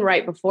eating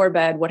right before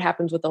bed, what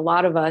happens with a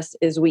lot of us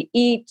is we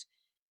eat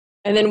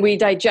and then we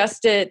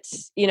digest it,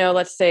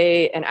 let's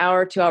say an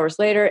hour, 2 hours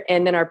later,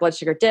 and then our blood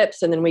sugar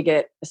dips and then we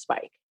get a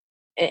spike.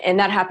 And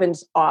that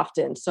happens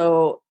often.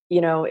 So,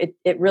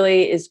 it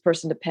really is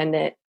person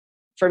dependent.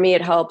 For me,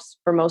 it helps.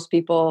 For most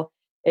people,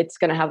 it's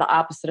going to have the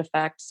opposite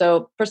effect.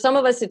 So for some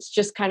of us, it's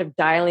just kind of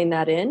dialing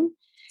that in.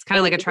 It's kind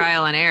of like a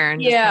trial and error. And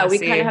we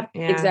kind of have,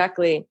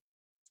 exactly.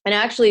 And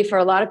actually for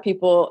a lot of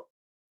people,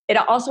 it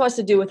also has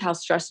to do with how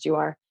stressed you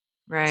are.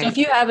 Right. So if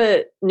you have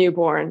a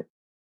newborn,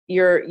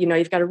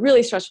 you've got a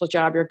really stressful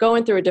job, you're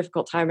going through a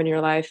difficult time in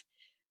your life.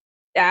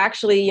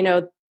 Actually,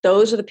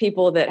 those are the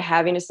people that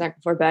having a snack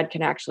before bed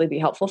can actually be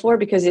helpful for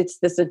because it's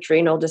this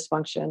adrenal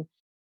dysfunction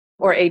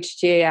or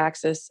HTA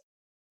axis.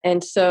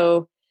 And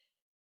so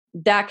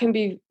that can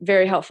be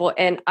very helpful.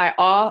 And I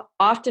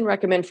often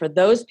recommend for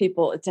those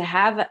people to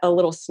have a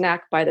little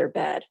snack by their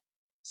bed.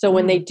 So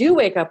when they do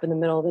wake up in the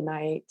middle of the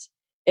night,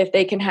 if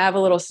they can have a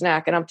little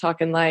snack, and I'm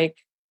talking like,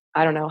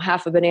 I don't know,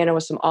 half a banana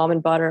with some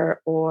almond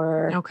butter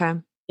or,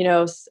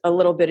 a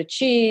little bit of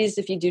cheese,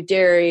 if you do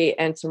dairy,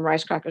 and some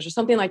rice crackers or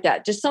something like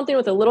that. Just something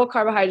with a little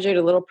carbohydrate,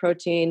 a little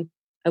protein,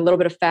 a little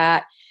bit of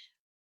fat.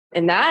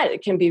 And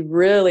that can be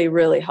really,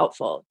 really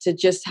helpful to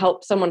just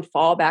help someone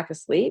fall back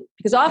asleep.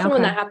 Because often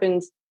when that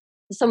happens,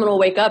 someone will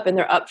wake up and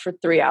they're up for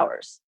 3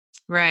 hours.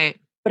 Right.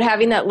 But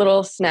having that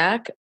little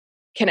snack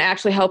can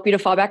actually help you to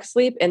fall back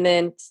asleep and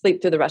then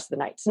sleep through the rest of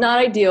the night. It's not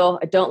ideal.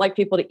 I don't like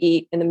people to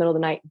eat in the middle of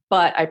the night,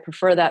 but I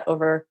prefer that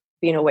over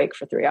being awake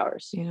for 3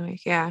 hours.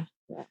 Yeah.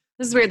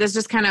 This is weird. This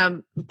just kind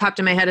of popped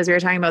in my head as we were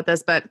talking about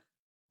this, but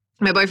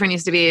my boyfriend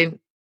used to be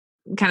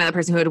kind of the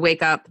person who would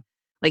wake up,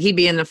 like he'd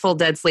be in a full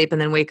dead sleep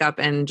and then wake up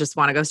and just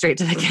want to go straight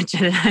to the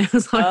kitchen. And I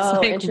was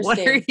like, what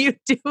are you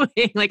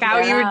doing? Like how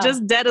you were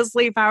just dead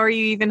asleep. How are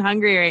you even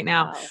hungry right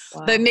now?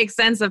 Wow. But it makes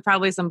sense of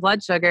probably some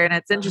blood sugar. And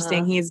it's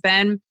interesting. He's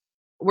been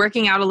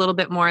working out a little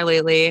bit more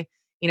lately,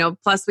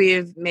 plus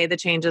we've made the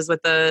changes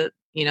with the,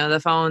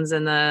 the phones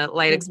and the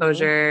light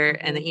exposure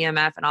and the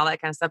EMF and all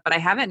that kind of stuff. But I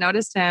haven't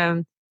noticed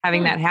him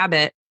having that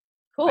habit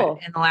in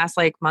the last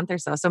month or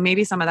so. So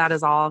maybe some of that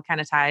is all kind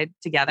of tied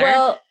together.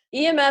 Well,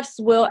 EMFs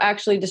will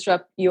actually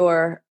disrupt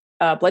your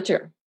blood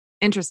sugar.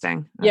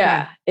 Interesting. Okay.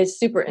 Yeah, it's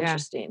super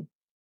interesting.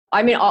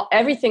 I mean,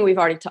 everything we've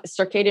already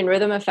circadian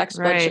rhythm affects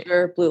blood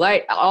sugar, blue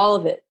light, all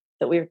of it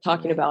that we were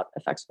talking about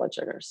affects blood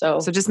sugar. So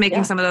just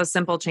making some of those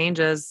simple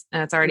changes,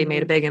 and it's already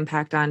made a big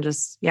impact on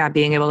just,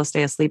 being able to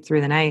stay asleep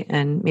through the night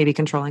and maybe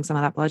controlling some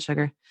of that blood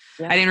sugar.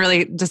 Yeah. I didn't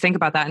really just think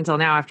about that until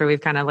now after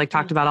we've kind of like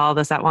talked about all of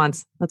this at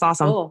once. That's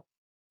awesome. Cool.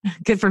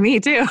 Good for me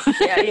too.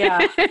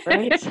 Yeah.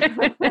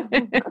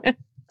 Right.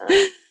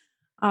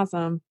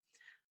 Awesome.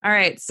 All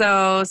right.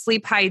 So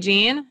sleep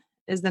hygiene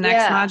is the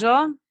next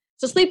module.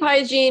 So sleep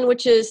hygiene,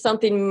 which is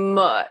something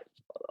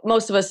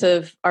most of us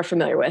are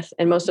familiar with,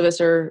 and most of us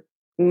are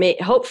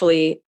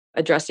hopefully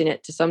addressing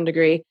it to some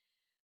degree.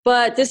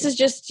 But this is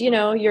just,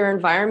 your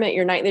environment,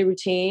 your nightly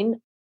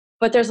routine.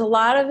 But there's a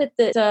lot of it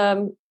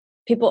that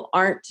people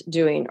aren't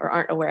doing or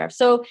aren't aware of.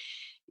 So,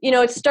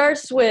 it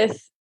starts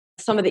with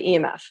some of the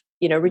EMF.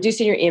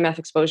 Reducing your EMF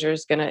exposure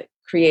is going to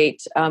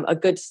create a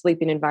good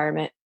sleeping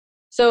environment.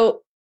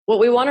 So what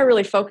we want to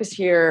really focus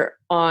here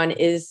on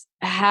is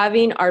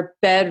having our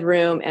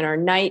bedroom and our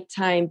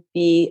nighttime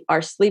be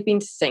our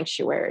sleeping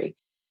sanctuary.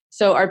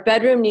 So our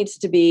bedroom needs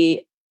to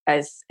be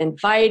as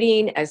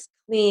inviting, as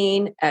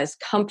clean, as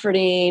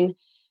comforting,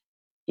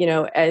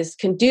 as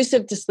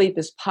conducive to sleep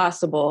as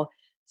possible,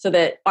 so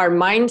that our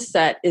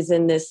mindset is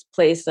in this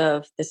place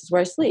of, this is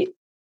where I sleep.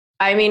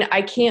 I mean,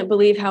 I can't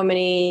believe how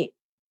many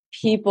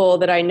people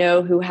that I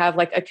know who have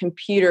like a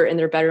computer in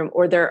their bedroom,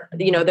 or their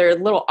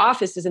little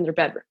office is in their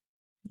bedroom.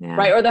 Yeah.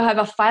 Right. Or they'll have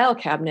a file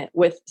cabinet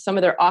with some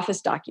of their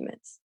office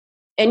documents.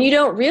 And you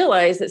don't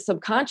realize that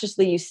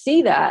subconsciously you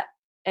see that.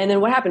 And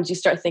then what happens? You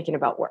start thinking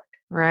about work.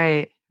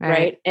 Right.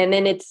 And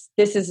then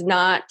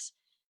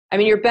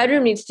your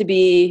bedroom needs to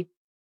be,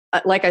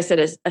 like I said,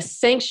 a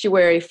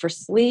sanctuary for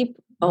sleep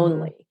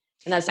only.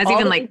 And that's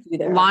even like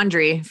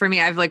laundry for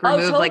me. I've like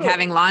removed like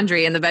having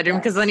laundry in the bedroom,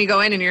 because then you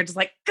go in and you're just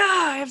like,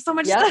 God, I have so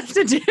much stuff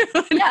to do.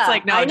 And it's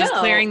like, no, just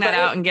clearing that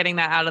out and getting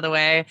that out of the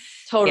way.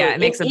 Totally. Yeah, it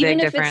makes a big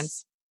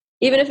difference.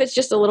 Even if it's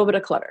just a little bit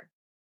of clutter.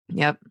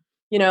 Yep.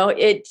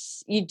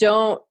 You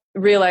don't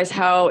realize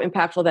how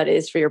impactful that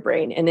is for your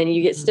brain. And then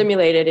you get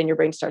stimulated and your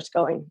brain starts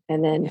going,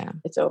 and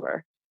then it's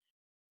over.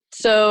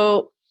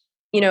 So,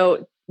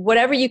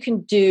 whatever you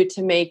can do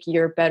to make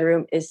your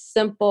bedroom as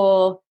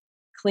simple,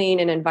 clean,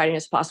 and inviting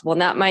as possible.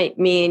 And that might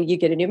mean you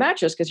get a new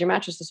mattress because your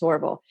mattress is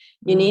horrible.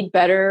 You need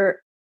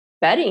better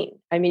bedding.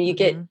 I mean, you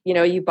get,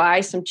 you buy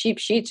some cheap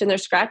sheets and they're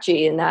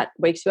scratchy, and that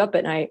wakes you up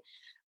at night.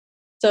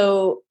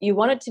 So you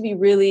want it to be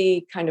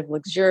really kind of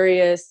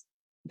luxurious.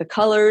 The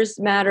colors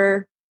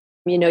matter.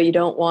 You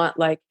don't want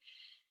like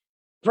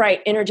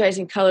bright,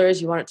 energizing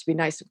colors. You want it to be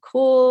nice and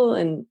cool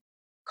and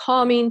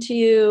calming to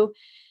you.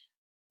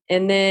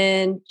 And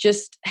then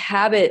just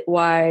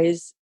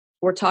habit-wise,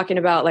 we're talking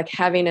about like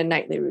having a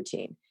nightly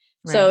routine.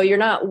 Right. So you're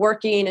not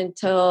working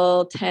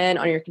until 10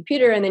 on your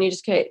computer, and then you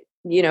just,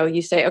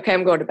 you say, okay,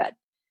 I'm going to bed.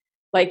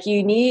 Like,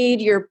 you need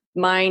your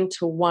mind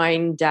to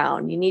wind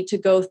down. You need to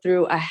go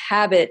through a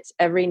habit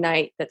every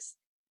night that's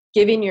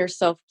giving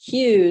yourself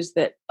cues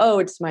that, oh,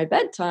 it's my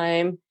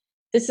bedtime.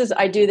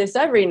 I do this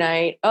every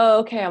night. Oh,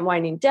 okay, I'm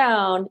winding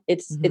down.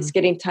 It's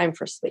getting time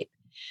for sleep.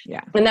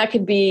 Yeah. And that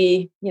could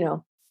be,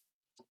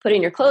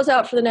 putting your clothes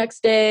out for the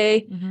next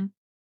day,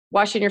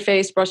 washing your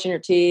face, brushing your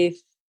teeth,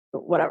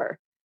 whatever.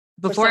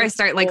 Before I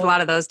start like a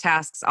lot of those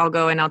tasks, I'll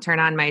go and I'll turn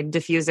on my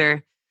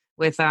diffuser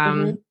with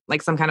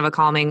like some kind of a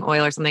calming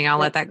oil or something. I'll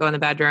let that go in the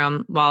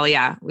bedroom while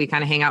we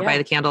kind of hang out by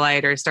the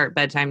candlelight or start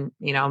bedtime,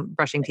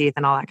 brushing teeth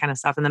and all that kind of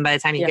stuff. And then by the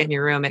time you get in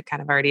your room, it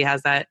kind of already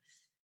has that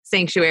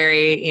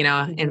sanctuary,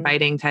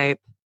 inviting type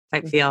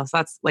feel. So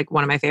that's like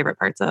one of my favorite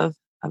parts of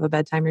a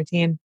bedtime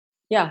routine.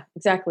 Yeah,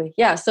 exactly.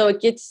 Yeah. So it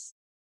gets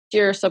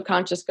your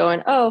subconscious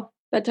going, oh,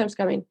 bedtime's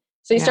coming.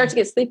 So you start to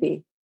get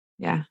sleepy.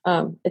 Yeah.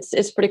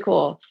 It's pretty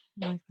cool.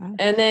 I like that.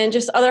 And then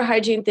just other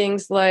hygiene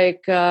things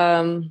like,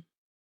 the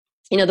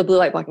blue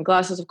light blocking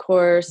glasses, of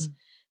course.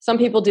 Some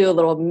people do a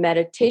little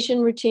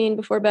meditation routine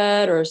before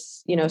bed, or,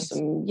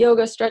 some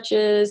yoga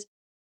stretches.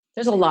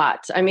 There's a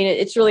lot. I mean,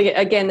 it's really,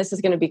 again, this is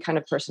going to be kind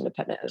of person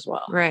dependent as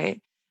well.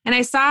 Right. And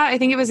I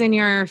think it was in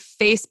your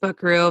Facebook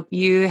group,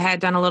 you had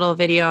done a little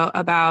video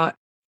about,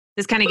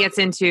 this kind of gets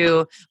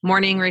into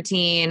morning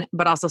routine,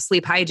 but also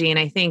sleep hygiene,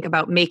 I think,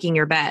 about making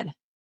your bed.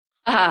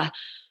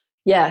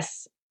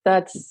 Yes,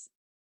 that's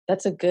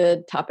a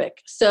good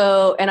topic.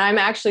 So, and I'm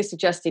actually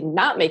suggesting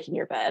not making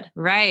your bed.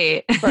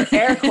 Right. For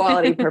air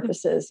quality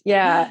purposes.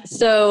 Yeah.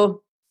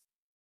 So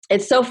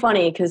it's so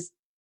funny because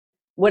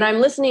when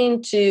I'm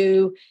listening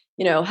to,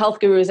 health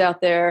gurus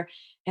out there,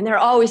 and they're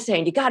always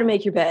saying, you got to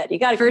make your bed. You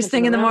got to first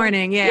thing in the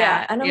morning.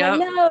 Yeah. And I'm like,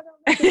 no,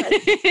 don't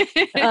make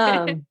your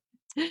bed.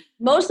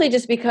 Mostly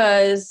just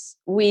because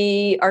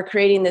we are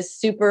creating this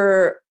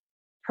super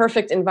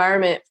perfect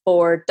environment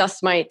for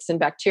dust mites and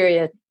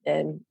bacteria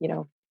and,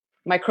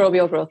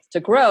 microbial growth to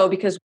grow,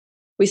 because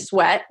we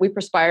sweat, we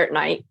perspire at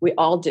night, we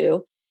all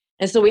do.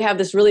 And so we have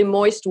this really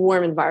moist,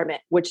 warm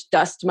environment, which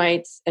dust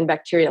mites and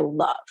bacteria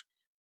love.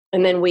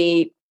 And then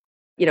we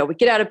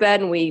get out of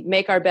bed and we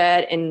make our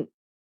bed, and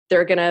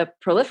they're going to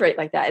proliferate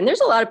like that. And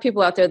there's a lot of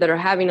people out there that are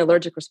having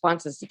allergic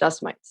responses to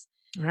dust mites.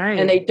 Right.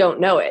 And they don't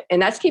know it.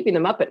 And that's keeping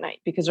them up at night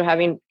because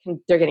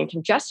they're getting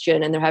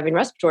congestion and they're having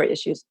respiratory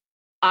issues.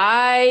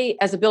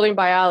 As a building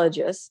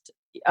biologist,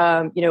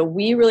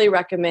 we really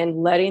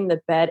recommend letting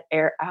the bed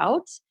air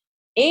out.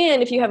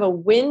 And if you have a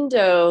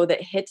window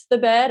that hits the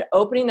bed,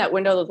 opening that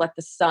window to let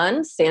the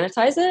sun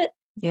sanitize it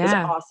is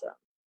awesome.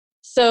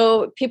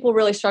 So people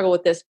really struggle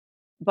with this.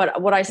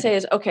 But what I say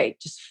is, okay,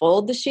 just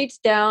fold the sheets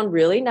down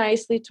really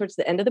nicely towards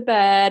the end of the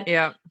bed.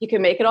 Yeah. You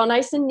can make it all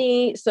nice and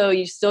neat. So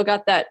you still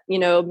got that,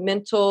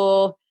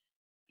 mental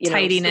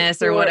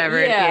tidiness or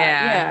whatever.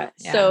 Yeah.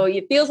 So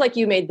it feels like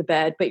you made the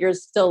bed, but you're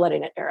still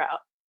letting it air out.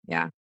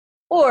 Yeah.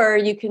 Or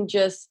you can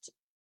just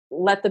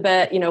let the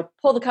bed,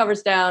 pull the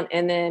covers down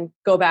and then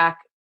go back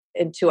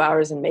in 2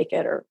 hours and make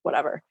it or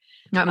whatever.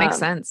 That makes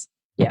sense.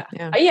 Yeah.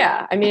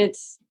 I mean,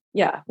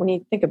 when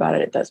you think about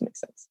it, it does make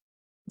sense.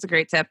 It's a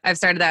great tip. I've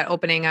started that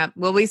opening up.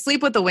 Well, we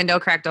sleep with the window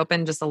cracked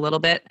open just a little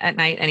bit at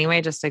night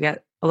anyway, just to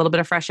get a little bit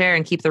of fresh air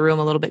and keep the room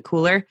a little bit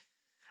cooler.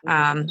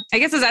 I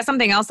guess, is that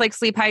something else like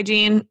sleep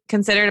hygiene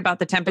considered about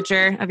the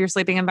temperature of your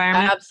sleeping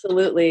environment?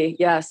 Absolutely.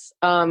 Yes.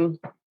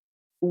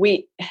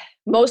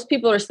 Most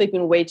people are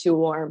sleeping way too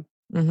warm.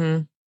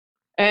 Mm-hmm.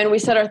 And we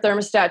set our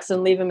thermostats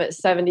and leave them at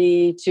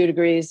 72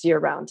 degrees year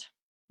round.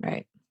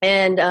 Right.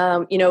 And,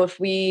 if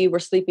we were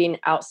sleeping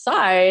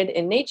outside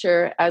in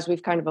nature, as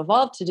we've kind of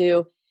evolved to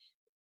do,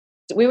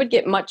 we would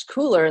get much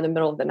cooler in the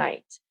middle of the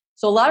night.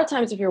 So a lot of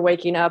times if you're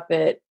waking up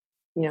at,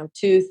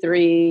 2,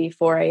 3,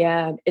 4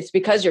 a.m., it's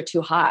because you're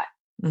too hot.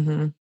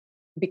 Mm-hmm.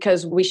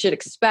 Because we should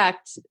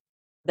expect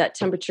that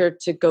temperature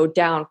to go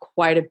down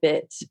quite a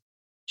bit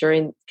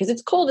because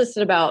it's coldest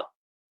at about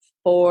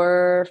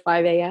 4,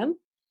 5 a.m.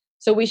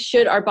 So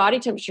our body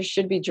temperature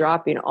should be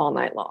dropping all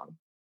night long.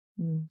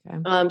 Okay.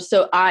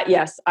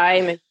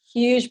 I'm a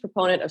huge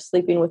proponent of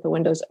sleeping with the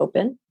windows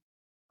open.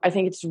 I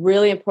think it's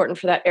really important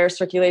for that air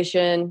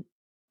circulation.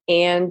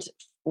 And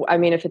I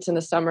mean, if it's in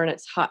the summer and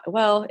it's hot,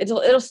 well,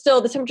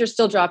 the temperature's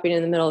still dropping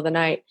in the middle of the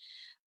night.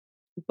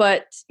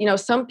 But,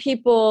 some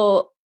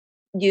people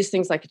use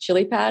things like a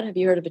chili pad. Have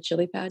you heard of a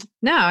chili pad?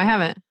 No, I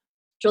haven't.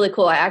 It's really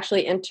cool. I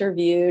actually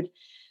interviewed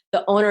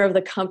the owner of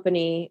the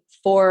company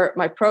for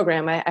my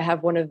program. I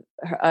have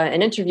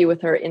an interview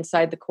with her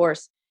inside the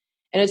course.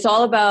 And it's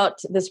all about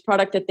this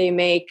product that they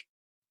make.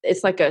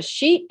 It's like a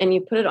sheet and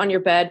you put it on your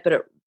bed,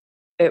 but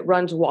it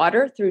runs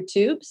water through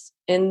tubes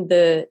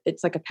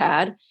it's like a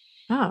pad.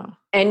 Oh.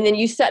 And then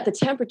you set the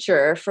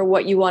temperature for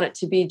what you want it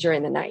to be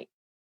during the night.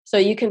 So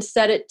you can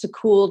set it to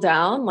cool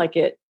down like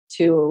at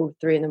 2,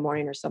 3 in the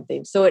morning or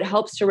something. So it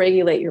helps to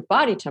regulate your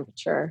body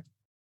temperature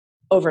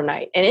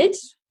overnight. And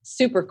it's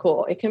super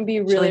cool. It can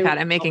be really chili pad.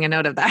 I'm making a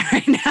note of that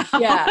right now.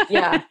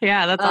 Yeah.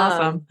 Yeah, that's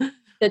awesome.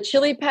 The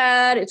chili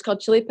pad, it's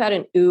called Chili Pad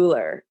and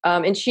Euler.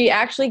 And she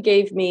actually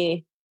gave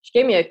me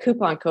a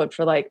coupon code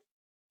for like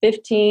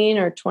 15%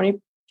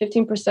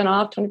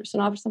 off, 20%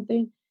 off or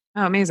something.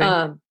 Oh, amazing.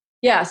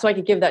 So I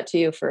could give that to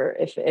you for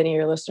if any of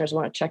your listeners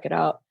want to check it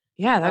out.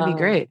 Yeah, that'd be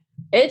great.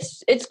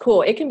 It's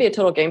cool. It can be a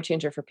total game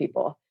changer for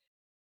people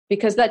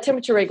because that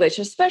temperature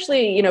regulation,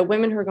 especially,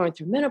 women who are going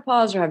through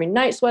menopause or having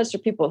night sweats or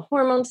people with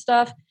hormone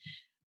stuff,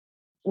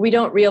 we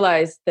don't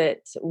realize that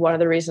one of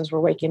the reasons we're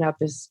waking up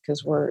is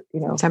because we're,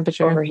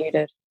 temperature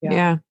overheated.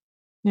 Yeah.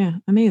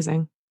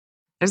 Amazing.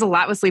 There's a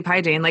lot with sleep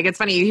hygiene. Like, it's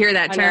funny, you hear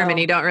that term and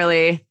you don't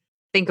really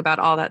think about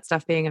all that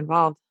stuff being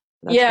involved.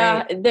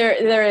 That's great.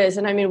 There is.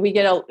 And I mean, we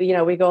go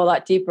a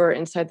lot deeper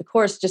inside the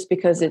course just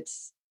because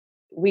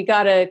we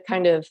got to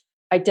kind of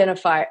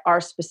identify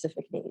our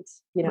specific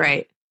needs,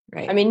 Right.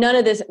 I mean, none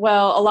of this, a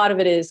lot of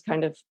it is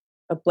kind of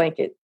a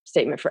blanket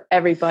statement for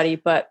everybody,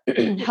 but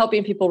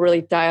helping people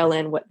really dial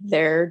in what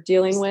they're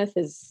dealing with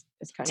is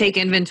kind take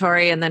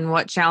inventory. And then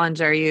what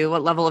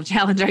level of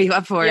challenge are you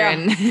up for? Yeah.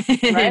 And, Right,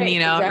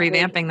 exactly.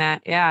 revamping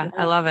that. Yeah,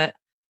 I love it.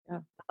 Yeah.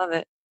 I love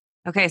it.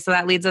 Okay. So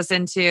that leads us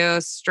into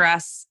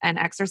stress and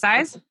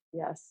exercise.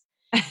 Yes.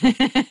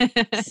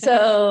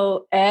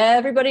 So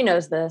everybody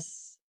knows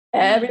this.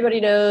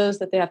 Everybody knows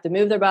that they have to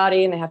move their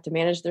body and they have to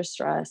manage their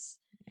stress.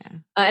 Yeah.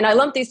 And I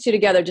lump these two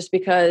together just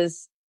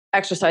because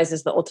exercise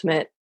is the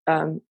ultimate,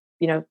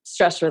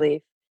 stress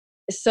relief.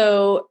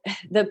 So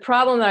the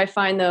problem that I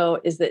find though,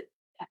 is that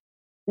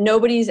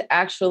nobody's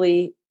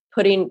actually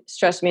putting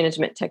stress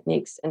management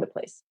techniques into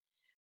place.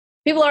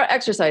 People are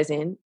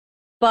exercising,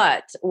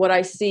 but what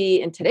I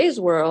see in today's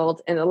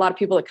world, and a lot of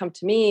people that come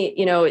to me,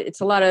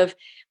 it's a lot of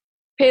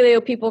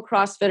paleo people,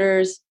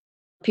 CrossFitters,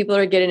 people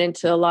are getting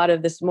into a lot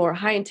of this more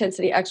high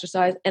intensity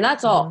exercise, and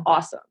that's all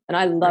awesome. And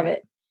I love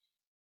it.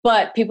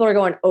 But people are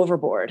going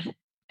overboard.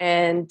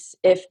 And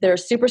if they're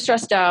super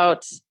stressed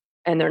out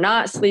and they're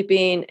not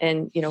sleeping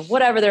and,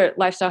 whatever their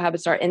lifestyle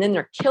habits are, and then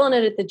they're killing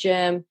it at the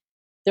gym,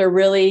 they're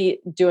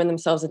really doing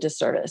themselves a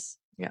disservice.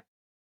 Yeah.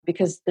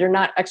 Because they're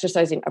not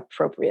exercising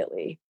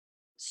appropriately.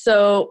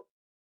 So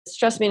the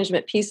stress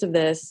management piece of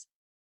this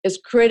is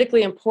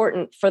critically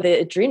important for the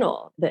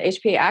adrenal, the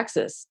HPA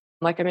axis,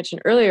 like I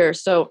mentioned earlier.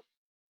 So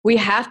we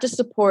have to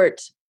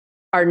support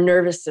our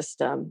nervous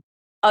system.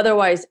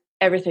 Otherwise,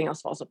 everything else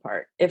falls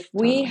apart. If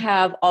we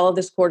have all of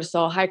this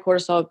cortisol, high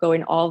cortisol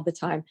going all of the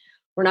time,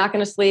 we're not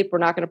going to sleep. We're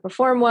not going to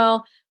perform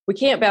well. We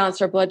can't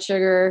balance our blood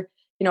sugar.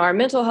 Our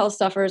mental health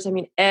suffers. I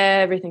mean,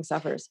 everything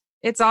suffers.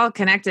 It's all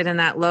connected in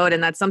that load.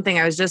 And that's something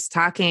I was just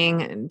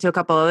talking to a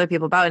couple other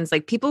people about. And it's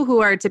like people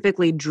who are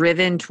typically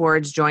driven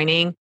towards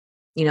joining,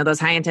 those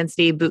high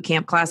intensity boot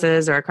camp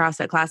classes or a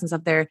CrossFit class and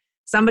stuff there.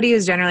 Somebody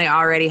who's generally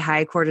already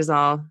high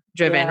cortisol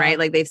driven, right?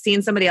 Like they've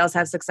seen somebody else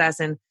have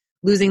success in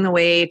losing the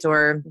weight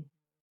or,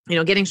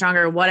 getting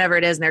stronger, whatever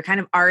it is. And they're kind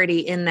of already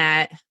in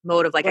that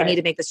mode of like, I need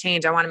to make this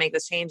change. I want to make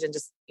this change, and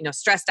just,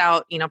 stressed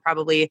out,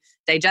 probably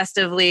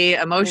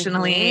digestively,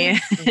 emotionally,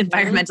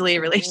 environmentally,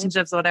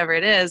 relationships, whatever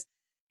it is.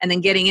 And then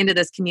getting into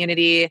this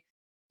community,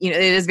 it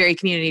is very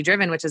community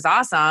driven, which is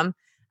awesome,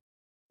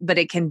 but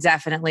it can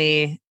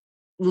definitely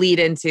lead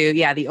into,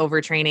 the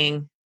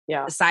overtraining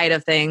side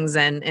of things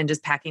and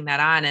just packing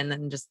that on and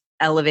then just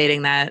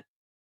elevating that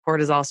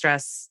cortisol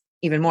stress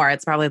even more.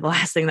 It's probably the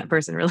last thing that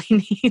person really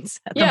needs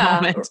at the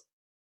moment.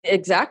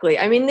 Exactly.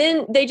 I mean,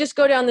 then they just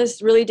go down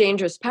this really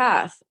dangerous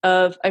path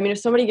of, if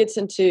somebody gets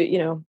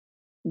into,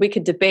 we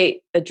could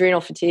debate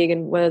adrenal fatigue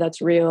and whether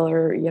that's real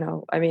or,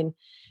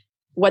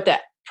 what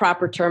that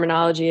proper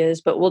terminology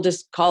is, but we'll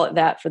just call it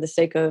that for the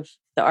sake of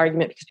the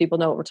argument because people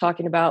know what we're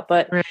talking about.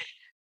 But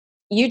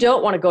you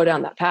don't want to go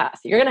down that path.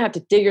 You're going to have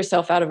to dig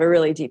yourself out of a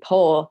really deep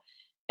hole.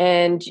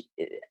 And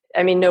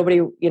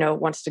nobody,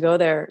 wants to go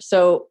there.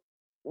 So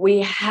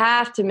we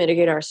have to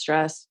mitigate our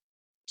stress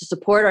to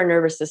support our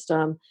nervous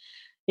system.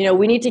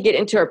 We need to get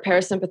into our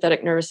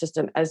parasympathetic nervous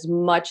system as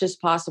much as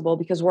possible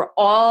because we're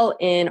all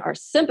in our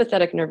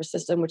sympathetic nervous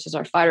system, which is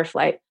our fight or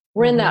flight.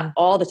 We're in that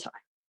all the time.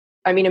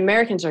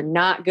 Americans are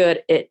not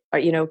good at,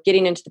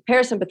 getting into the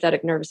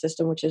parasympathetic nervous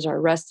system, which is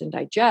our rest and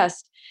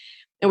digest.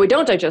 And we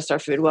don't digest our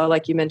food well,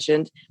 like you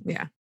mentioned.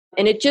 Yeah.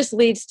 And it just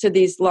leads to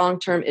these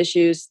long-term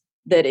issues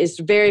that is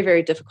very,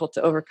 very difficult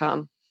to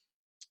overcome.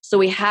 So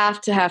we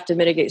have to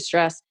mitigate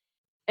stress.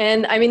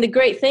 And the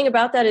great thing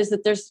about that is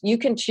that you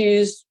can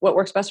choose what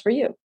works best for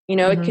you.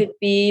 It could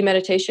be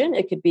meditation,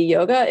 it could be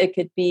yoga, it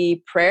could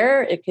be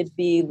prayer, it could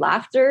be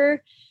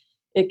laughter,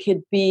 it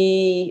could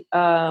be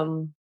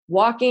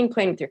walking,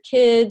 playing with your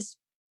kids,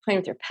 playing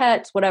with your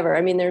pets, whatever.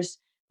 There's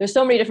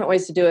so many different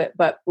ways to do it,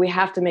 but we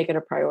have to make it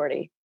a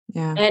priority.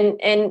 Yeah.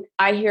 And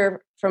I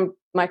hear from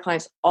my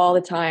clients all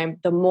the time,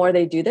 the more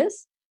they do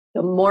this,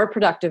 the more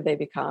productive they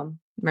become.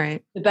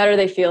 Right. The better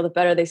they feel, the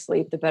better they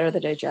sleep, the better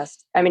they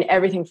digest.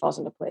 Everything falls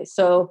into place.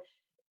 So,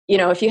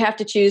 if you have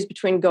to choose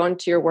between going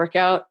to your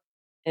workout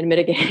and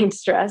mitigating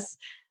stress,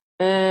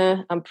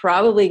 I'm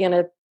probably going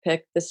to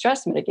pick the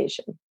stress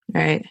mitigation.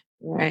 Right.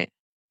 Yeah. Right.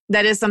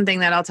 That is something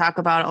that I'll talk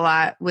about a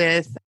lot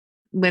with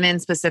women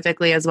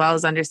specifically, as well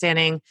as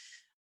understanding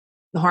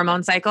the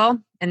hormone cycle.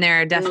 And there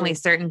are definitely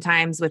certain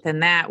times within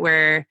that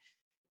where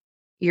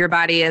your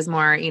body is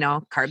more,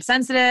 carb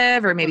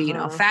sensitive, or maybe,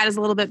 fat is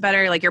a little bit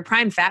better. Like your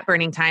prime fat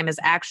burning time is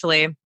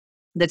actually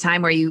the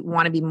time where you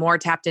want to be more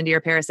tapped into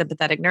your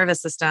parasympathetic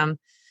nervous system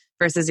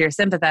versus your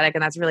sympathetic.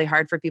 And that's really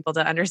hard for people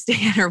to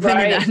understand or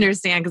women to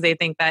understand because they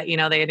think that,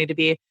 they need to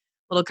be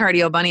little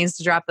cardio bunnies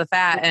to drop the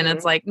fat. And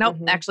it's like, nope,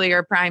 actually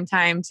your prime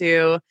time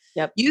to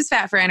use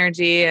fat for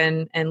energy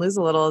and lose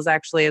a little is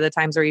actually the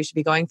times where you should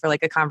be going for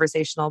like a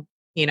conversational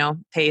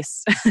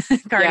pace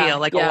cardio,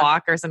 like a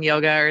walk or some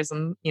yoga or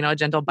some, a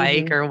gentle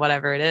bike or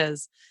whatever it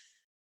is.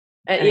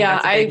 That's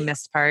a big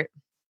missed part.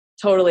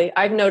 Totally.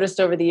 I've noticed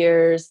over the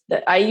years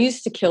that I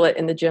used to kill it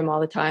in the gym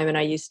all the time. And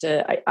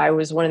I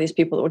was one of these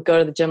people that would go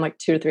to the gym like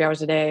 2 to 3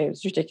 hours a day. It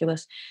was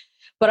ridiculous.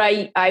 But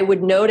I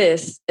would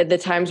notice at the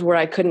times where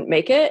I couldn't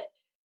make it,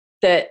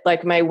 that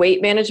like my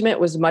weight management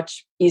was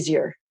much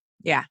easier.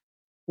 Yeah.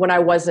 When I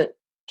wasn't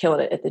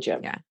killing it at the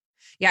gym. Yeah.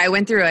 Yeah. I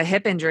went through a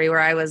hip injury where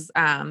I was,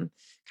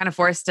 kind of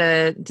forced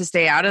to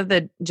stay out of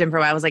the gym for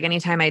a while. It was like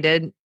anytime I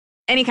did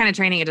any kind of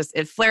training,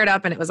 it flared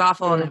up and it was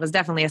awful. And it was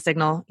definitely a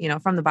signal,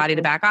 from the body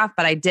to back off.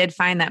 But I did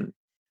find that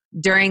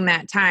during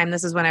that time,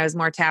 this is when I was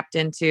more tapped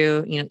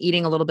into,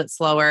 eating a little bit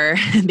slower,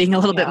 being a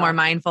little bit more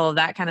mindful of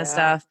that kind of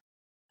stuff.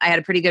 I had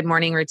a pretty good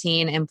morning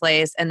routine in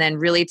place, and then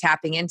really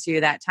tapping into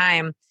that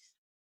time,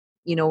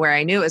 where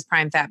I knew it was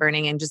prime fat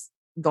burning and just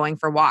going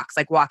for walks,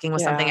 like walking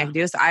was something I could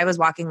do. So I was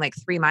walking like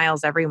 3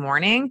 miles every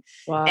morning.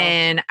 Wow.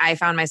 And I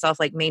found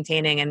myself like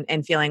maintaining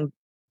and feeling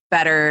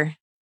better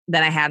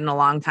than I had in a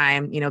long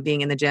time,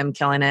 being in the gym,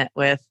 killing it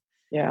with,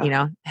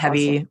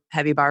 heavy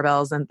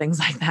barbells and things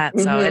like that.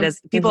 So it is,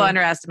 people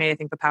underestimate, I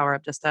think, the power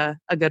of just a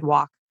good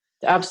walk.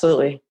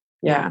 Absolutely.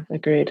 Yeah.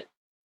 Agreed.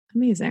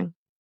 Amazing.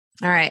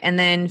 All right. And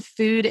then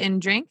food and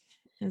drink.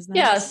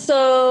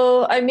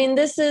 So,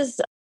 this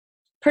is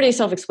pretty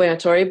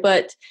self-explanatory,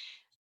 but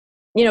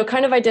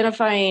kind of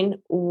identifying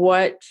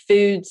what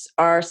foods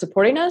are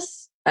supporting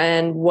us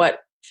and what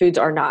foods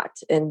are not.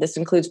 And this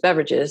includes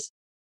beverages.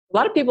 A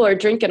lot of people are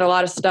drinking a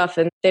lot of stuff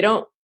and they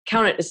don't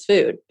count it as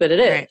food, but it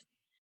is. Right.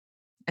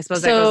 I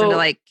suppose that goes into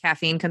like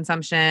caffeine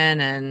consumption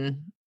and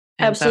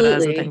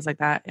sodas and things like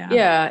that. Yeah.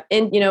 Yeah.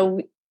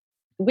 And,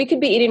 we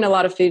could be eating a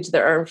lot of foods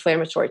that are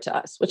inflammatory to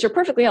us, which are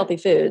perfectly healthy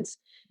foods,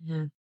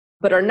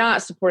 but are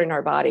not supporting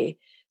our body.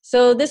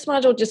 So this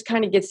module just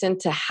kind of gets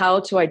into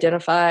how to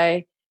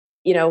identify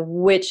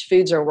which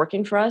foods are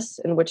working for us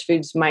and which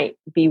foods might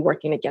be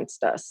working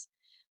against us.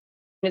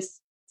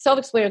 It's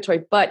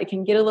self-explanatory, but it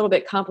can get a little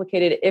bit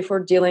complicated if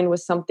we're dealing with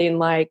something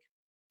like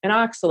an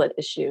oxalate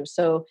issue.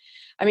 So,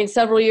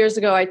 several years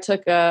ago, I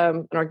took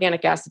an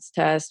organic acids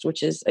test,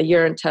 which is a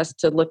urine test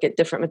to look at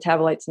different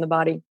metabolites in the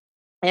body.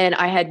 And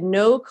I had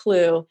no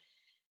clue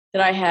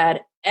that I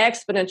had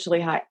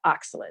exponentially high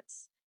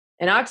oxalates.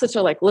 And oxalates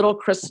are like little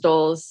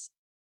crystals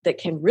that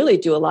can really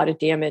do a lot of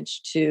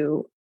damage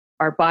to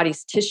our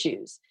body's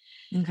tissues.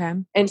 Okay.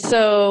 And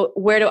so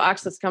where do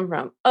oxalates come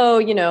from?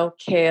 Oh,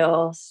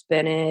 kale,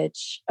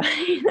 spinach,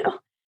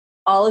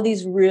 all of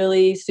these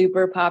really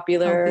super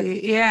popular.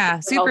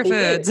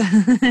 Superfoods.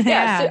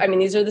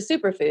 These are the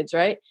superfoods,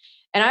 right?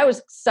 And I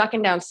was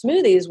sucking down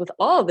smoothies with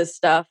all of this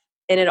stuff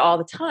in it all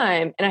the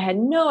time. And I had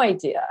no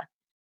idea.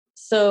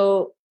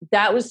 So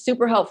that was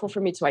super helpful for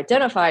me to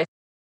identify.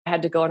 I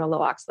had to go on a low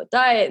oxalate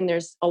diet, and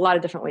there's a lot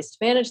of different ways to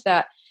manage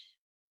that.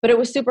 But it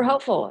was super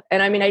helpful.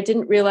 And I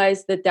didn't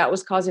realize that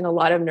was causing a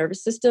lot of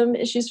nervous system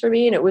issues for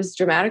me, and it was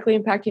dramatically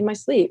impacting my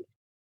sleep.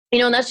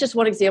 And that's just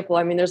one example.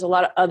 There's a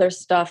lot of other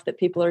stuff that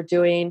people are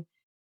doing.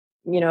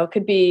 It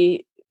could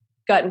be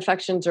gut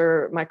infections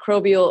or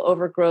microbial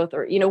overgrowth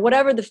or,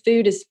 whatever the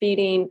food is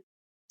feeding.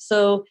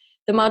 So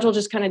the module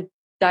just kind of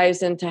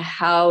dives into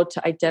how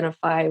to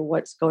identify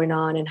what's going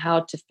on and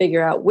how to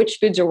figure out which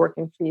foods are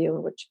working for you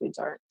and which foods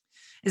aren't.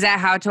 Is that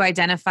how to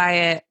identify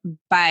it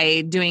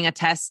by doing a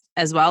test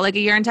as well, like a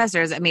urine test,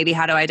 or is it maybe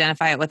how to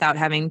identify it without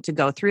having to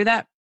go through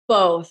that?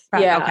 Both.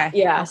 Yeah. Okay.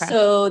 Yeah. Okay.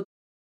 So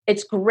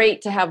it's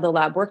great to have the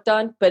lab work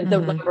done, but the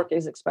lab work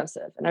is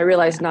expensive. And I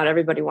realize not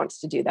everybody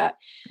wants to do that.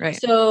 Right.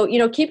 So,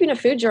 keeping a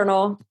food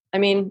journal,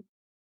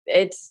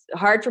 it's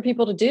hard for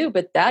people to do,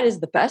 but that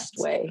is the best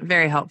way.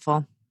 Very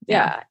helpful.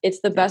 Yeah.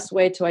 It's the best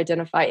way to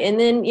identify. And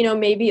then,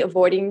 maybe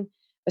avoiding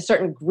a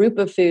certain group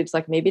of foods,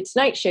 like maybe it's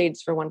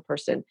nightshades for one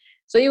person.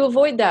 So you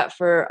avoid that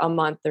for a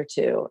month or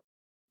two.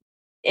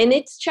 And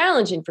it's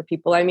challenging for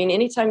people.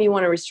 Anytime you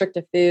want to restrict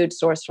a food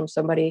source from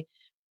somebody,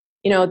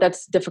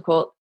 that's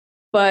difficult.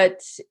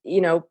 But,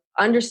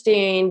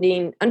 understanding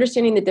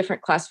the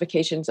different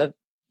classifications of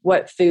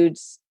what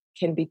foods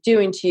can be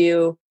doing to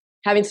you,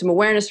 having some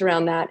awareness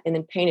around that, and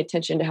then paying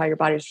attention to how your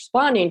body is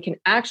responding can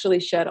actually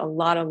shed a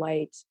lot of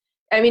light.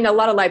 A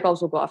lot of light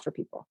bulbs will go off for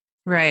people.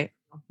 Right.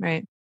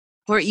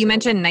 Or you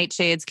mentioned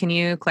nightshades. Can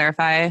you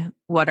clarify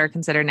what are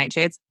considered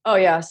nightshades? Oh,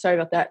 yeah. Sorry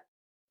about that.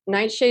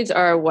 Nightshades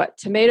are what?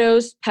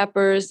 Tomatoes,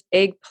 peppers,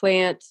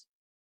 eggplant,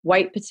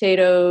 white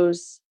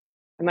potatoes.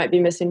 I might be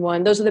missing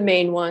one. Those are the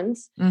main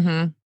ones.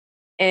 Mm-hmm.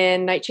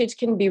 And nightshades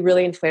can be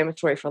really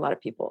inflammatory for a lot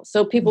of people.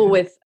 So people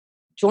with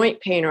joint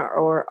pain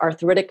or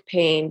arthritic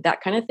pain,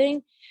 that kind of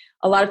thing,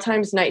 a lot of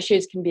times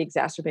nightshades can be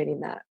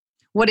exacerbating that.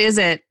 What is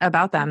it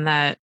about them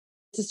that?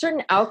 It's a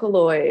certain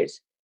alkaloid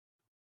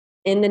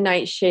in the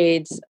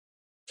nightshades.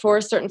 For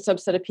a certain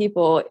subset of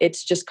people,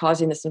 it's just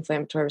causing this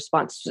inflammatory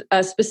response,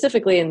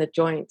 specifically in the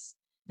joints.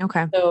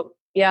 Okay. So,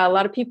 yeah, a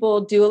lot of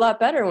people do a lot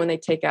better when they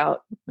take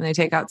out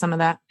some of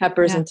that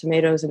peppers and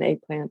tomatoes and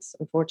eggplants,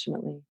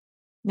 unfortunately.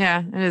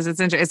 Yeah, it is. It's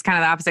interesting. It's kind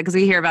of the opposite because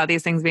we hear about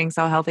these things being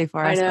so healthy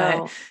for us. I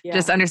know. But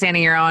just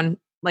understanding your own,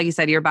 like you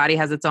said, your body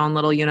has its own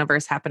little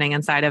universe happening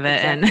inside of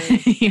it.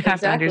 Exactly. And you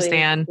have to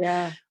understand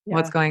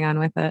what's going on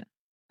with it.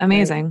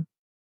 Amazing. Right.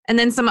 And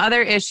then some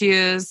other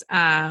issues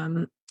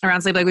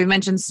around sleep, like we've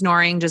mentioned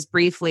snoring just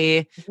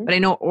briefly, but I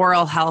know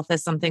oral health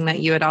is something that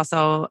you had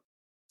also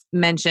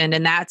mentioned.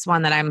 And that's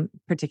one that I'm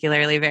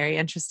particularly very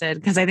interested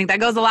because I think that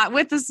goes a lot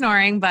with the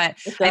snoring, but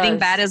I think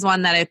that is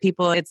one that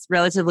it's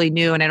relatively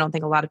new. And I don't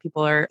think a lot of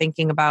people are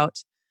thinking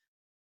about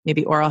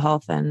maybe oral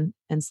health and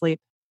sleep.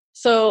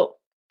 So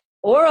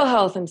oral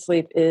health and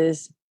sleep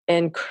is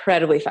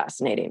incredibly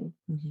fascinating.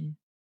 Mm-hmm.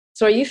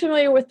 So are you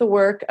familiar with the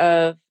work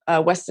of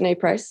Weston A.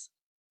 Price?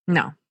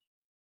 No.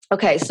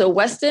 Okay, so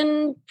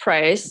Weston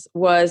Price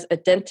was a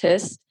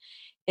dentist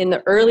in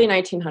the early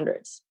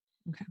 1900s.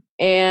 Okay.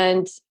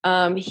 And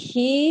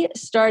he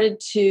started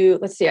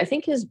to, I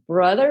think his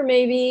brother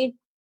maybe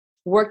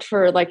worked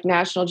for like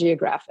National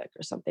Geographic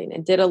or something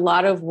and did a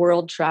lot of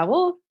world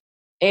travel.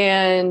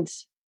 And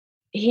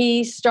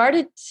they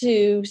started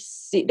to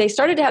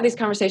have these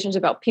conversations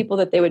about people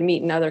that they would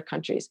meet in other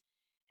countries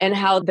and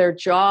how their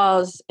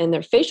jaws and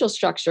their facial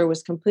structure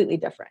was completely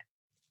different.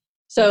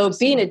 So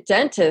being a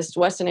dentist,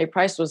 Weston A.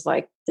 Price was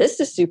like, this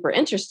is super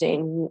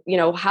interesting.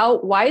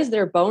 Why is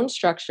their bone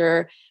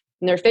structure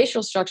and their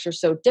facial structure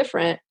so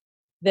different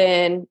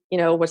than,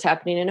 what's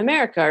happening in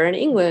America or in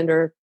England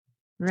or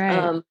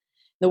the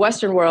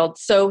Western world?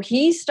 So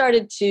he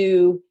started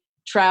to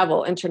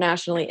travel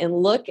internationally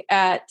and look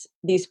at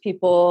these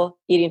people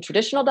eating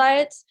traditional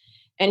diets.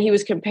 And he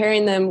was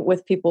comparing them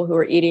with people who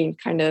are eating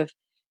kind of,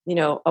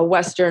 a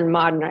Western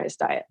modernized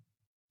diet.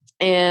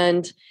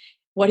 And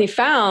what he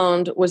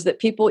found was that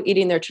people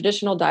eating their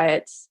traditional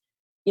diets,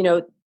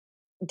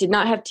 did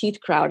not have teeth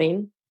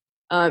crowding.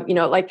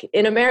 Like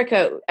in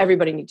America,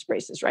 everybody needs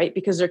braces, right?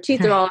 Because their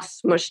teeth are all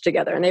smushed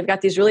together and they've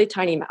got these really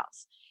tiny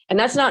mouths. And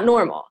that's not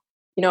normal.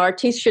 Our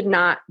teeth should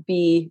not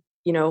be,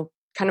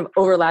 kind of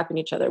overlapping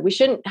each other. We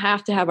shouldn't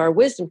have to have our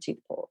wisdom teeth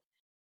pulled.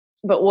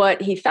 But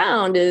what he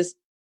found is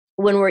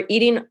when we're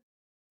eating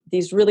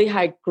these really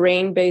high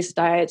grain-based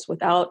diets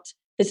without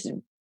this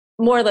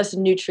more or less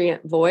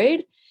nutrient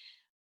void,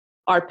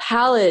 our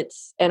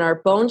palates and our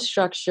bone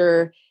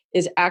structure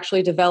is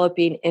actually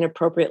developing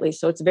inappropriately.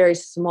 So it's very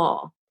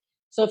small.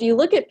 So if you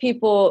look at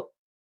people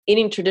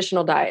eating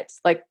traditional diets,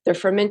 like they're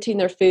fermenting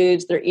their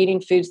foods, they're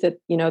eating foods that,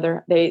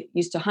 they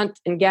used to hunt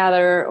and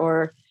gather,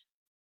 or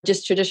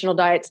just traditional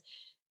diets,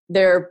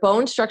 their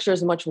bone structure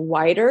is much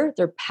wider.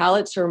 Their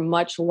palates are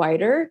much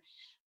wider.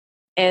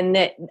 And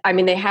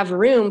they have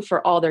room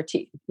for all their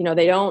teeth.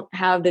 They don't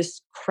have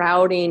this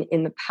crowding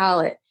in the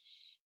palate.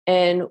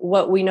 And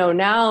what we know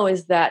now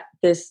is that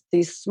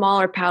these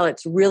smaller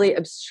palates really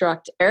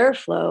obstruct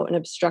airflow and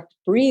obstruct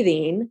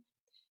breathing.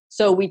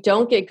 So we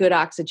don't get good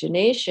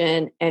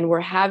oxygenation, and we're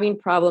having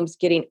problems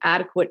getting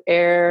adequate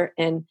air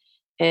and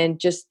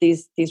just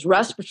these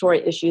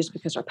respiratory issues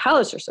because our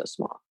palates are so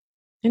small.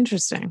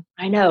 Interesting.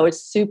 I know,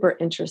 it's super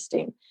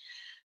interesting.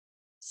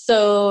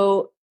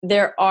 So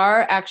there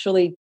are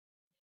actually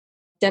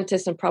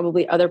dentists and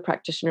probably other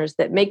practitioners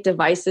that make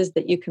devices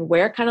that you can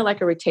wear, kind of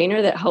like a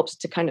retainer that helps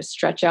to kind of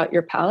stretch out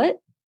your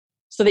palate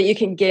so that you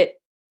can get,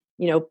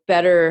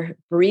 better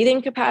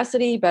breathing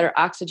capacity, better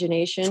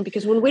oxygenation.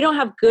 Because when we don't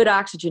have good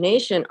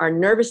oxygenation, our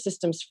nervous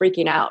system's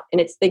freaking out and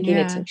it's thinking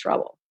it's in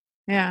trouble.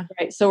 Yeah.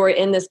 Right. So we're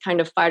in this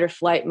kind of fight or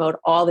flight mode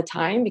all the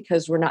time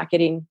because we're not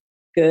getting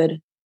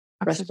good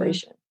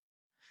respiration.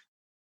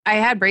 I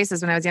had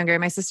braces when I was younger.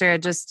 My sister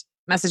had just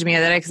messaged me the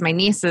other day because my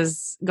niece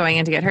is going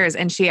in to get hers.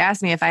 And she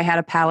asked me if I had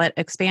a palate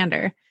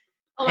expander.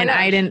 And gosh.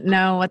 I didn't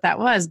know what that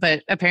was,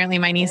 but apparently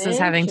my niece is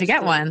having to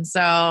get one.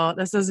 So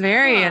this is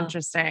very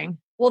interesting.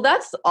 Well,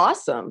 that's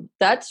awesome.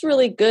 That's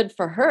really good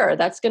for her.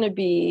 That's going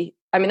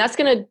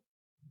to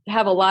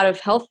have a lot of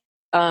health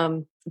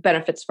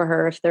benefits for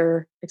her if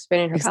they're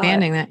expanding her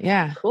Expanding palate. that.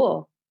 Yeah.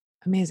 Cool.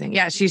 Amazing.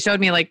 Yeah. She showed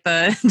me like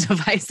the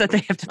device that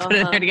they have to put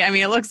in there to get. I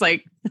mean, it looks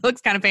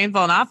kind of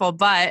painful and awful,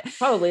 but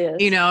probably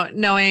is.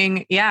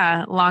 Knowing,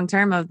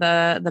 long-term of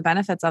the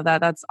benefits of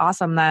that, that's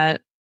awesome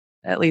that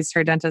at least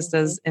her dentist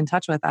is in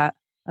touch with that.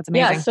 That's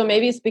amazing. Yeah. So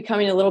maybe it's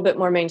becoming a little bit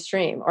more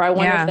mainstream, or I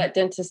wonder if that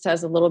dentist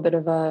has a little bit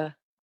of a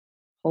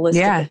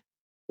holistic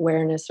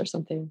awareness or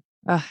something.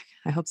 I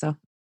hope so.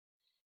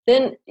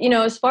 Then,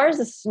 as far as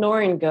the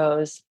snoring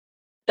goes,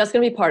 that's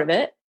going to be part of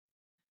it.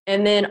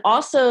 And then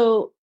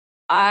also,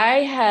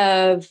 I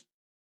have,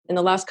 in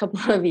the last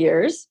couple of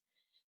years,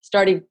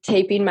 started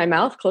taping my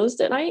mouth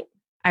closed at night.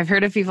 I've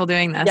heard of people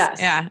doing this. Yes.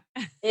 Yeah.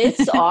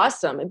 It's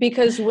awesome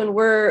because when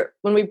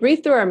we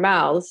breathe through our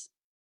mouths,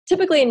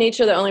 typically in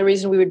nature, the only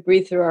reason we would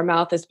breathe through our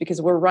mouth is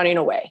because we're running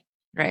away.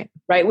 Right.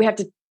 We have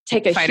to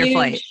take a fight or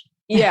flight.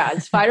 Yeah,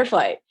 it's fight or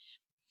flight.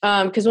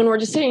 Because when we're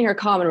just sitting here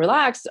calm and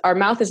relaxed, our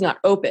mouth is not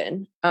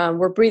open.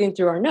 We're breathing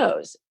through our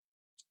nose.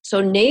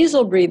 So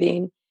nasal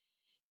breathing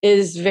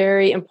is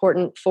very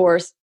important for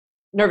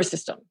nervous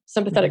system,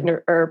 sympathetic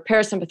or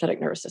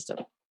parasympathetic nervous system.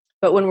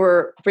 But when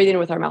we're breathing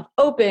with our mouth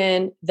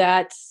open,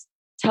 that's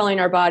telling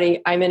our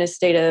body, I'm in a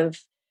state of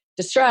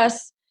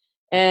distress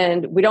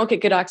and we don't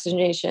get good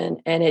oxygenation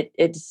and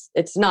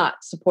it's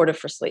not supportive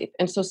for sleep.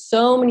 And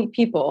so many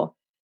people,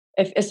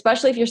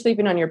 especially if you're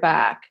sleeping on your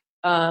back,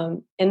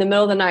 in the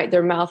middle of the night,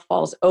 their mouth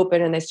falls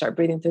open and they start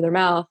breathing through their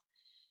mouth.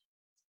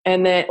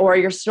 And then, or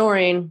you're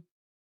snoring,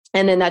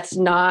 and then that's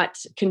not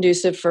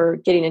conducive for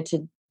getting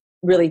into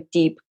really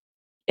deep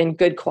and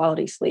good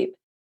quality sleep.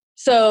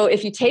 So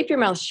if you tape your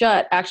mouth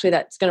shut, actually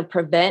that's going to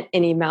prevent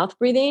any mouth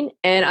breathing.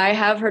 And I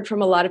have heard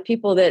from a lot of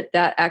people that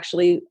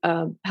actually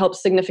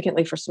helps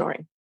significantly for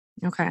snoring.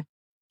 Okay.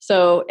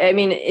 So, I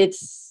mean,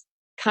 it's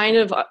kind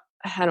of,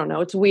 I don't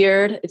know, it's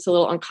weird. It's a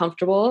little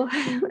uncomfortable,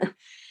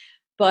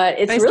 but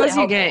it's really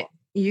helpful. You get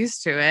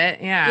used to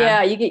it. Yeah.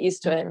 Yeah, you get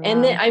used to it.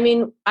 And then, I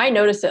mean, I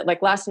noticed it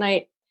like last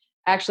night,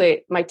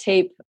 actually my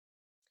tape,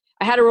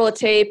 I had a roll of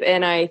tape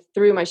and I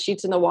threw my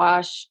sheets in the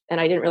wash and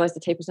I didn't realize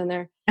the tape was in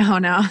there. Oh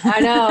no. I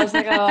know. I was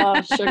like,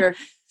 oh, sugar.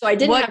 So I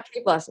didn't have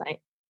tape last night.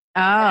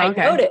 Oh,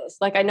 okay.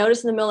 I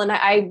noticed in the middle of the night,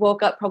 I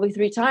woke up probably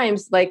 3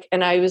 times,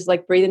 and I was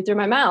like breathing through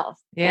my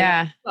mouth.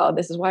 Yeah. And,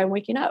 this is why I'm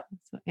waking up.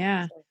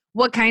 Yeah. So,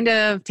 what kind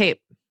of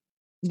tape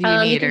do you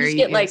need? You can just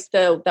get like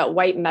that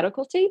white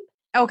medical tape.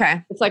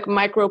 Okay. It's like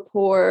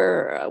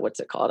micropore. What's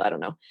it called? I don't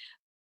know.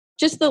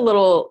 Just the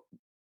little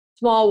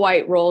small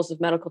white rolls of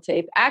medical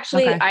tape.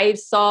 Actually, I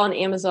saw on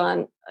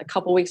Amazon a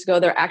couple weeks ago,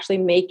 they're actually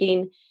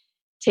making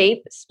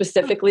tape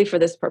specifically for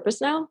this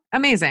purpose now.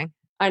 Amazing.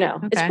 I know.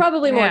 Okay. It's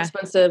probably more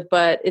expensive,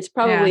 but it's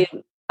probably,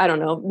 I don't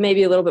know,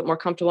 maybe a little bit more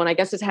comfortable. And I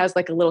guess it has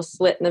like a little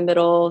slit in the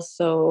middle.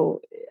 So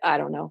I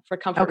don't know, for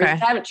comfort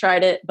reasons. I haven't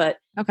tried it, but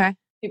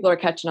people are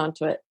catching on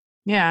to it.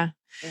 Yeah.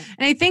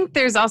 And I think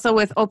there's also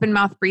with open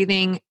mouth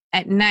breathing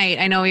at night,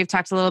 I know we've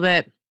talked a little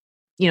bit,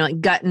 like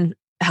gut and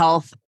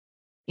health,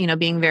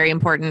 being very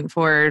important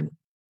for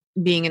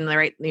being in the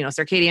right,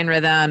 circadian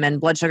rhythm and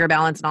blood sugar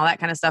balance and all that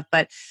kind of stuff.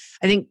 But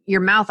I think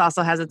your mouth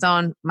also has its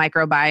own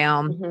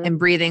microbiome, and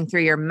breathing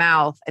through your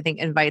mouth, I think,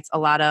 invites a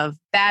lot of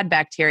bad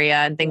bacteria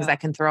and things that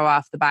can throw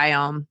off the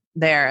biome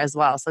there as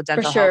well. So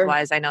dental health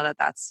wise, I know that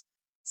that's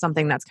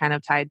something that's kind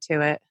of tied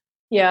to it.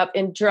 Yeah.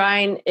 And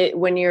drying it,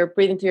 when you're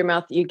breathing through your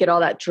mouth, you get all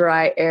that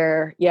dry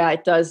air. Yeah.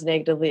 It does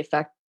negatively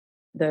affect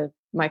the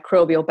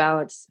microbial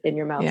balance in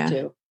your mouth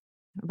too.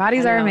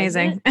 Bodies are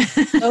amazing.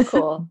 So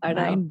cool. I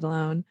know. Mind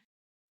blown.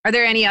 Are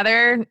there any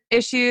other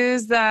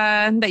issues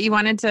that you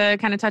wanted to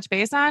kind of touch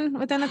base on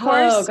within the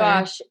course? Oh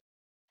gosh.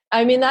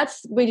 I mean,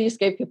 we just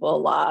gave people a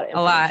lot.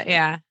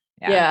 Yeah.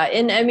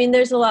 And I mean,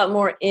 there's a lot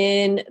more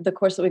in the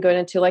course that we go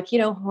into, like,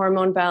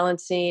 hormone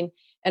balancing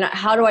and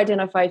how to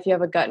identify if you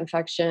have a gut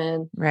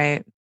infection.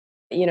 Right.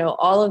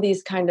 All of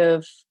these kind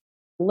of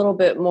a little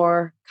bit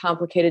more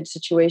complicated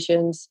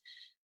situations.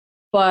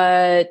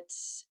 But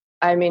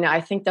I mean,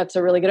 I think that's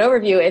a really good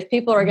overview. If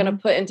people are going to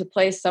put into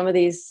place some of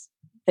these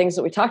things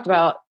that we talked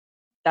about,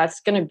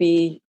 that's going to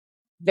be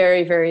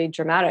very, very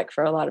dramatic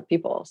for a lot of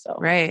people. So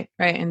right.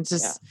 And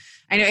just,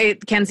 I know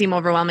it can seem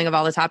overwhelming of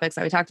all the topics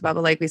that we talked about,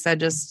 but like we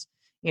said, just,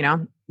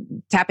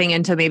 tapping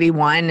into maybe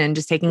one and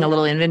just taking a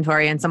little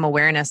inventory and some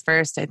awareness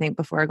first, I think,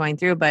 before going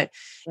through. But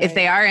if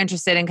they are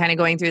interested in kind of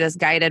going through this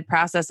guided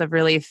process of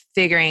really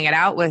figuring it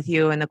out with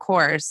you in the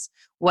course,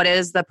 what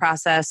is the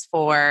process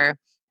for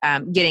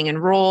getting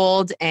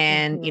enrolled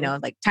and,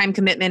 like time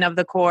commitment of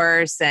the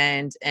course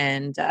and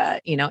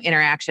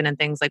interaction and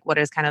things like what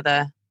is kind of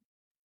the,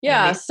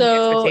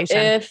 so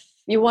if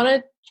you want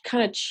to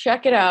kind of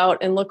check it out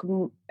and look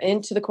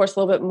into the course a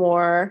little bit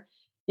more,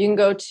 you can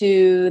go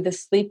to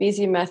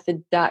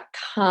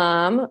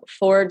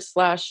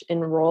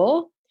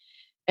thesleepeasymethod.com/enroll.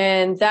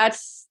 And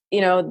that's,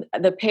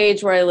 the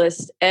page where I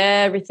list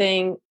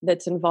everything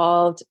that's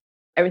involved,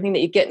 everything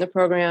that you get in the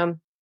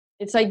program.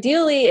 It's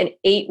ideally an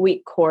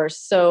 8-week course.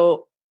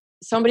 So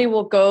somebody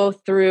will go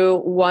through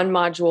one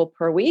module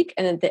per week.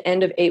 And at the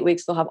end of 8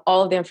 weeks, they'll have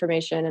all of the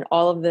information and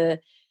all of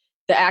the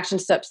action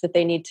steps that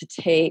they need to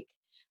take.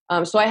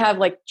 So I have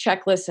like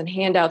checklists and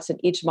handouts in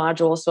each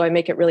module. So I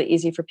make it really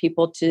easy for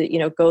people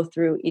to, go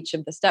through each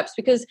of the steps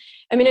because,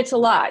 I mean, it's a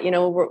lot,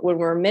 when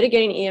we're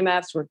mitigating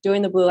EMFs, we're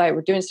doing the blue light,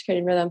 we're doing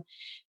circadian rhythm.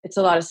 It's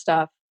a lot of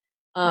stuff.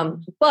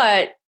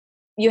 But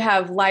you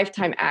have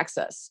lifetime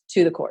access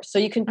to the course. So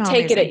you can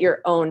take it at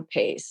your own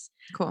pace.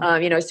 Cool.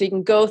 So you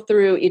can go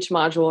through each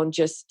module and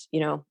just,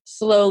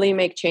 slowly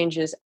make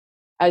changes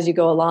as you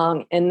go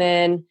along. And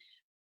then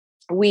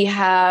we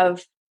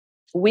have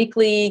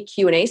weekly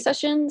Q&A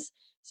sessions.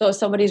 So if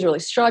somebody's really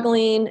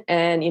struggling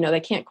and,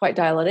 they can't quite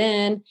dial it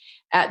in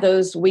at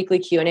those weekly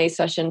Q&A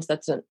sessions,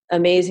 that's an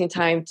amazing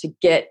time to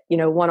get,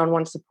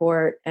 one-on-one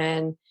support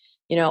and,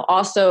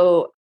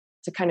 also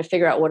to kind of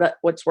figure out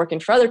what's working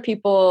for other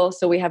people.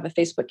 So we have a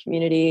Facebook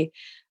community,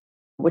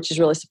 which is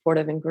really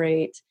supportive and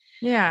great.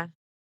 Yeah.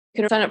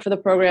 You can sign up for the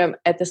program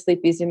at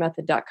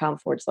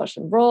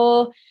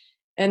thesleepeasymethod.com/enroll.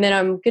 And then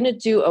I'm going to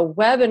do a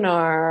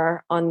webinar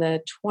on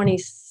the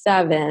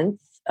 27th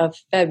of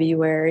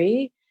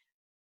February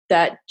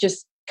that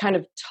just kind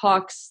of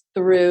talks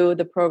through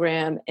the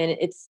program. And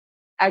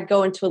I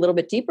go into a little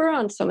bit deeper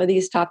on some of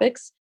these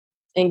topics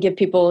and give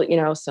people,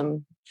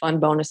 some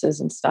fun bonuses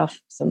and stuff,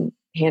 some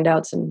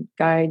handouts and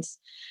guides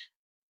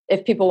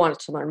if people wanted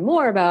to learn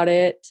more about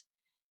it.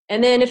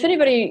 And then if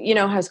anybody,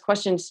 has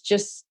questions,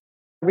 just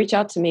reach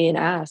out to me and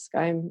ask.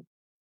 I'm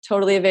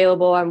totally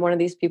available. I'm one of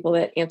these people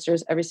that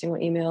answers every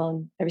single email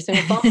and every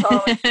single phone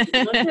call. I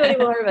don't do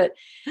anymore, but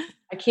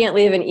I can't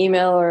leave an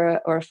email or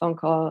a phone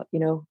call,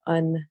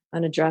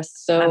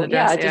 unaddressed. So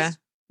just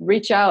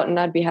reach out and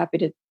I'd be happy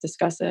to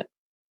discuss it.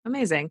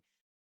 Amazing.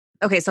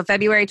 Okay. So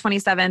February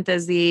 27th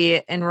is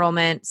the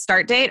enrollment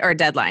start date or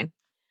deadline?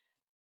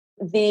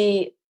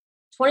 The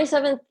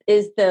 27th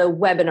is the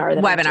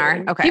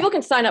webinar. Okay. People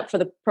can sign up for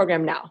the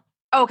program now.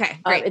 Okay,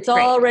 great. It's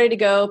all ready to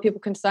go.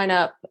 People can sign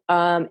up.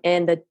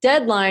 And the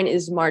deadline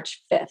is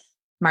March 5th.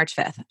 March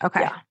 5th. Okay.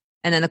 Yeah.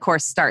 And then the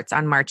course starts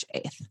on March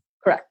 8th.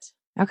 Correct.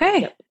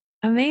 Okay. Yep.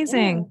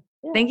 Amazing.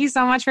 Yeah. Thank you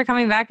so much for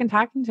coming back and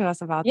talking to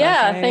us about that.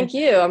 Yeah, thank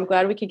you. I'm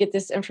glad we could get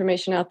this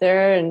information out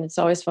there and it's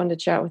always fun to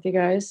chat with you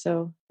guys.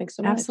 So thanks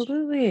so much.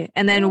 Absolutely.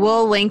 And then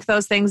we'll link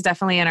those things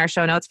definitely in our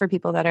show notes for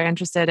people that are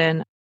interested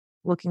in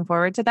looking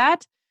forward to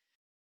that.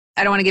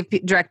 I don't want to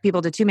direct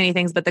people to too many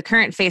things, but the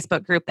current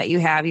Facebook group that you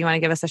have, you want to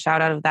give us a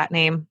shout out of that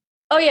name?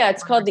 Oh yeah.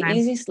 It's called the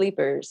Easy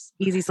Sleepers.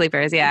 Easy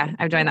Sleepers. Yeah.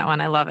 I've joined that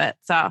one. I love it.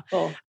 So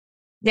cool.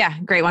 Yeah,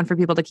 great one for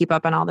people to keep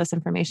up on all this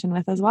information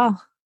with as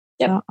well.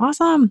 Yep. So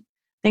awesome.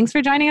 Thanks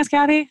for joining us,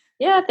 Cathy.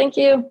 Yeah. Thank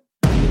you.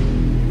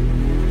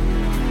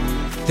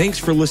 Thanks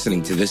for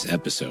listening to this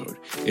episode.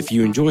 If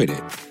you enjoyed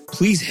it,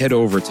 please head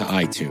over to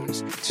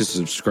iTunes to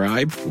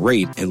subscribe,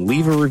 rate, and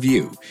leave a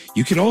review.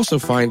 You can also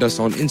find us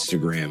on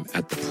Instagram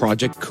at The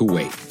Project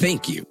Kuwait.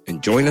 Thank you,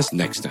 and join us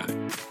next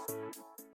time.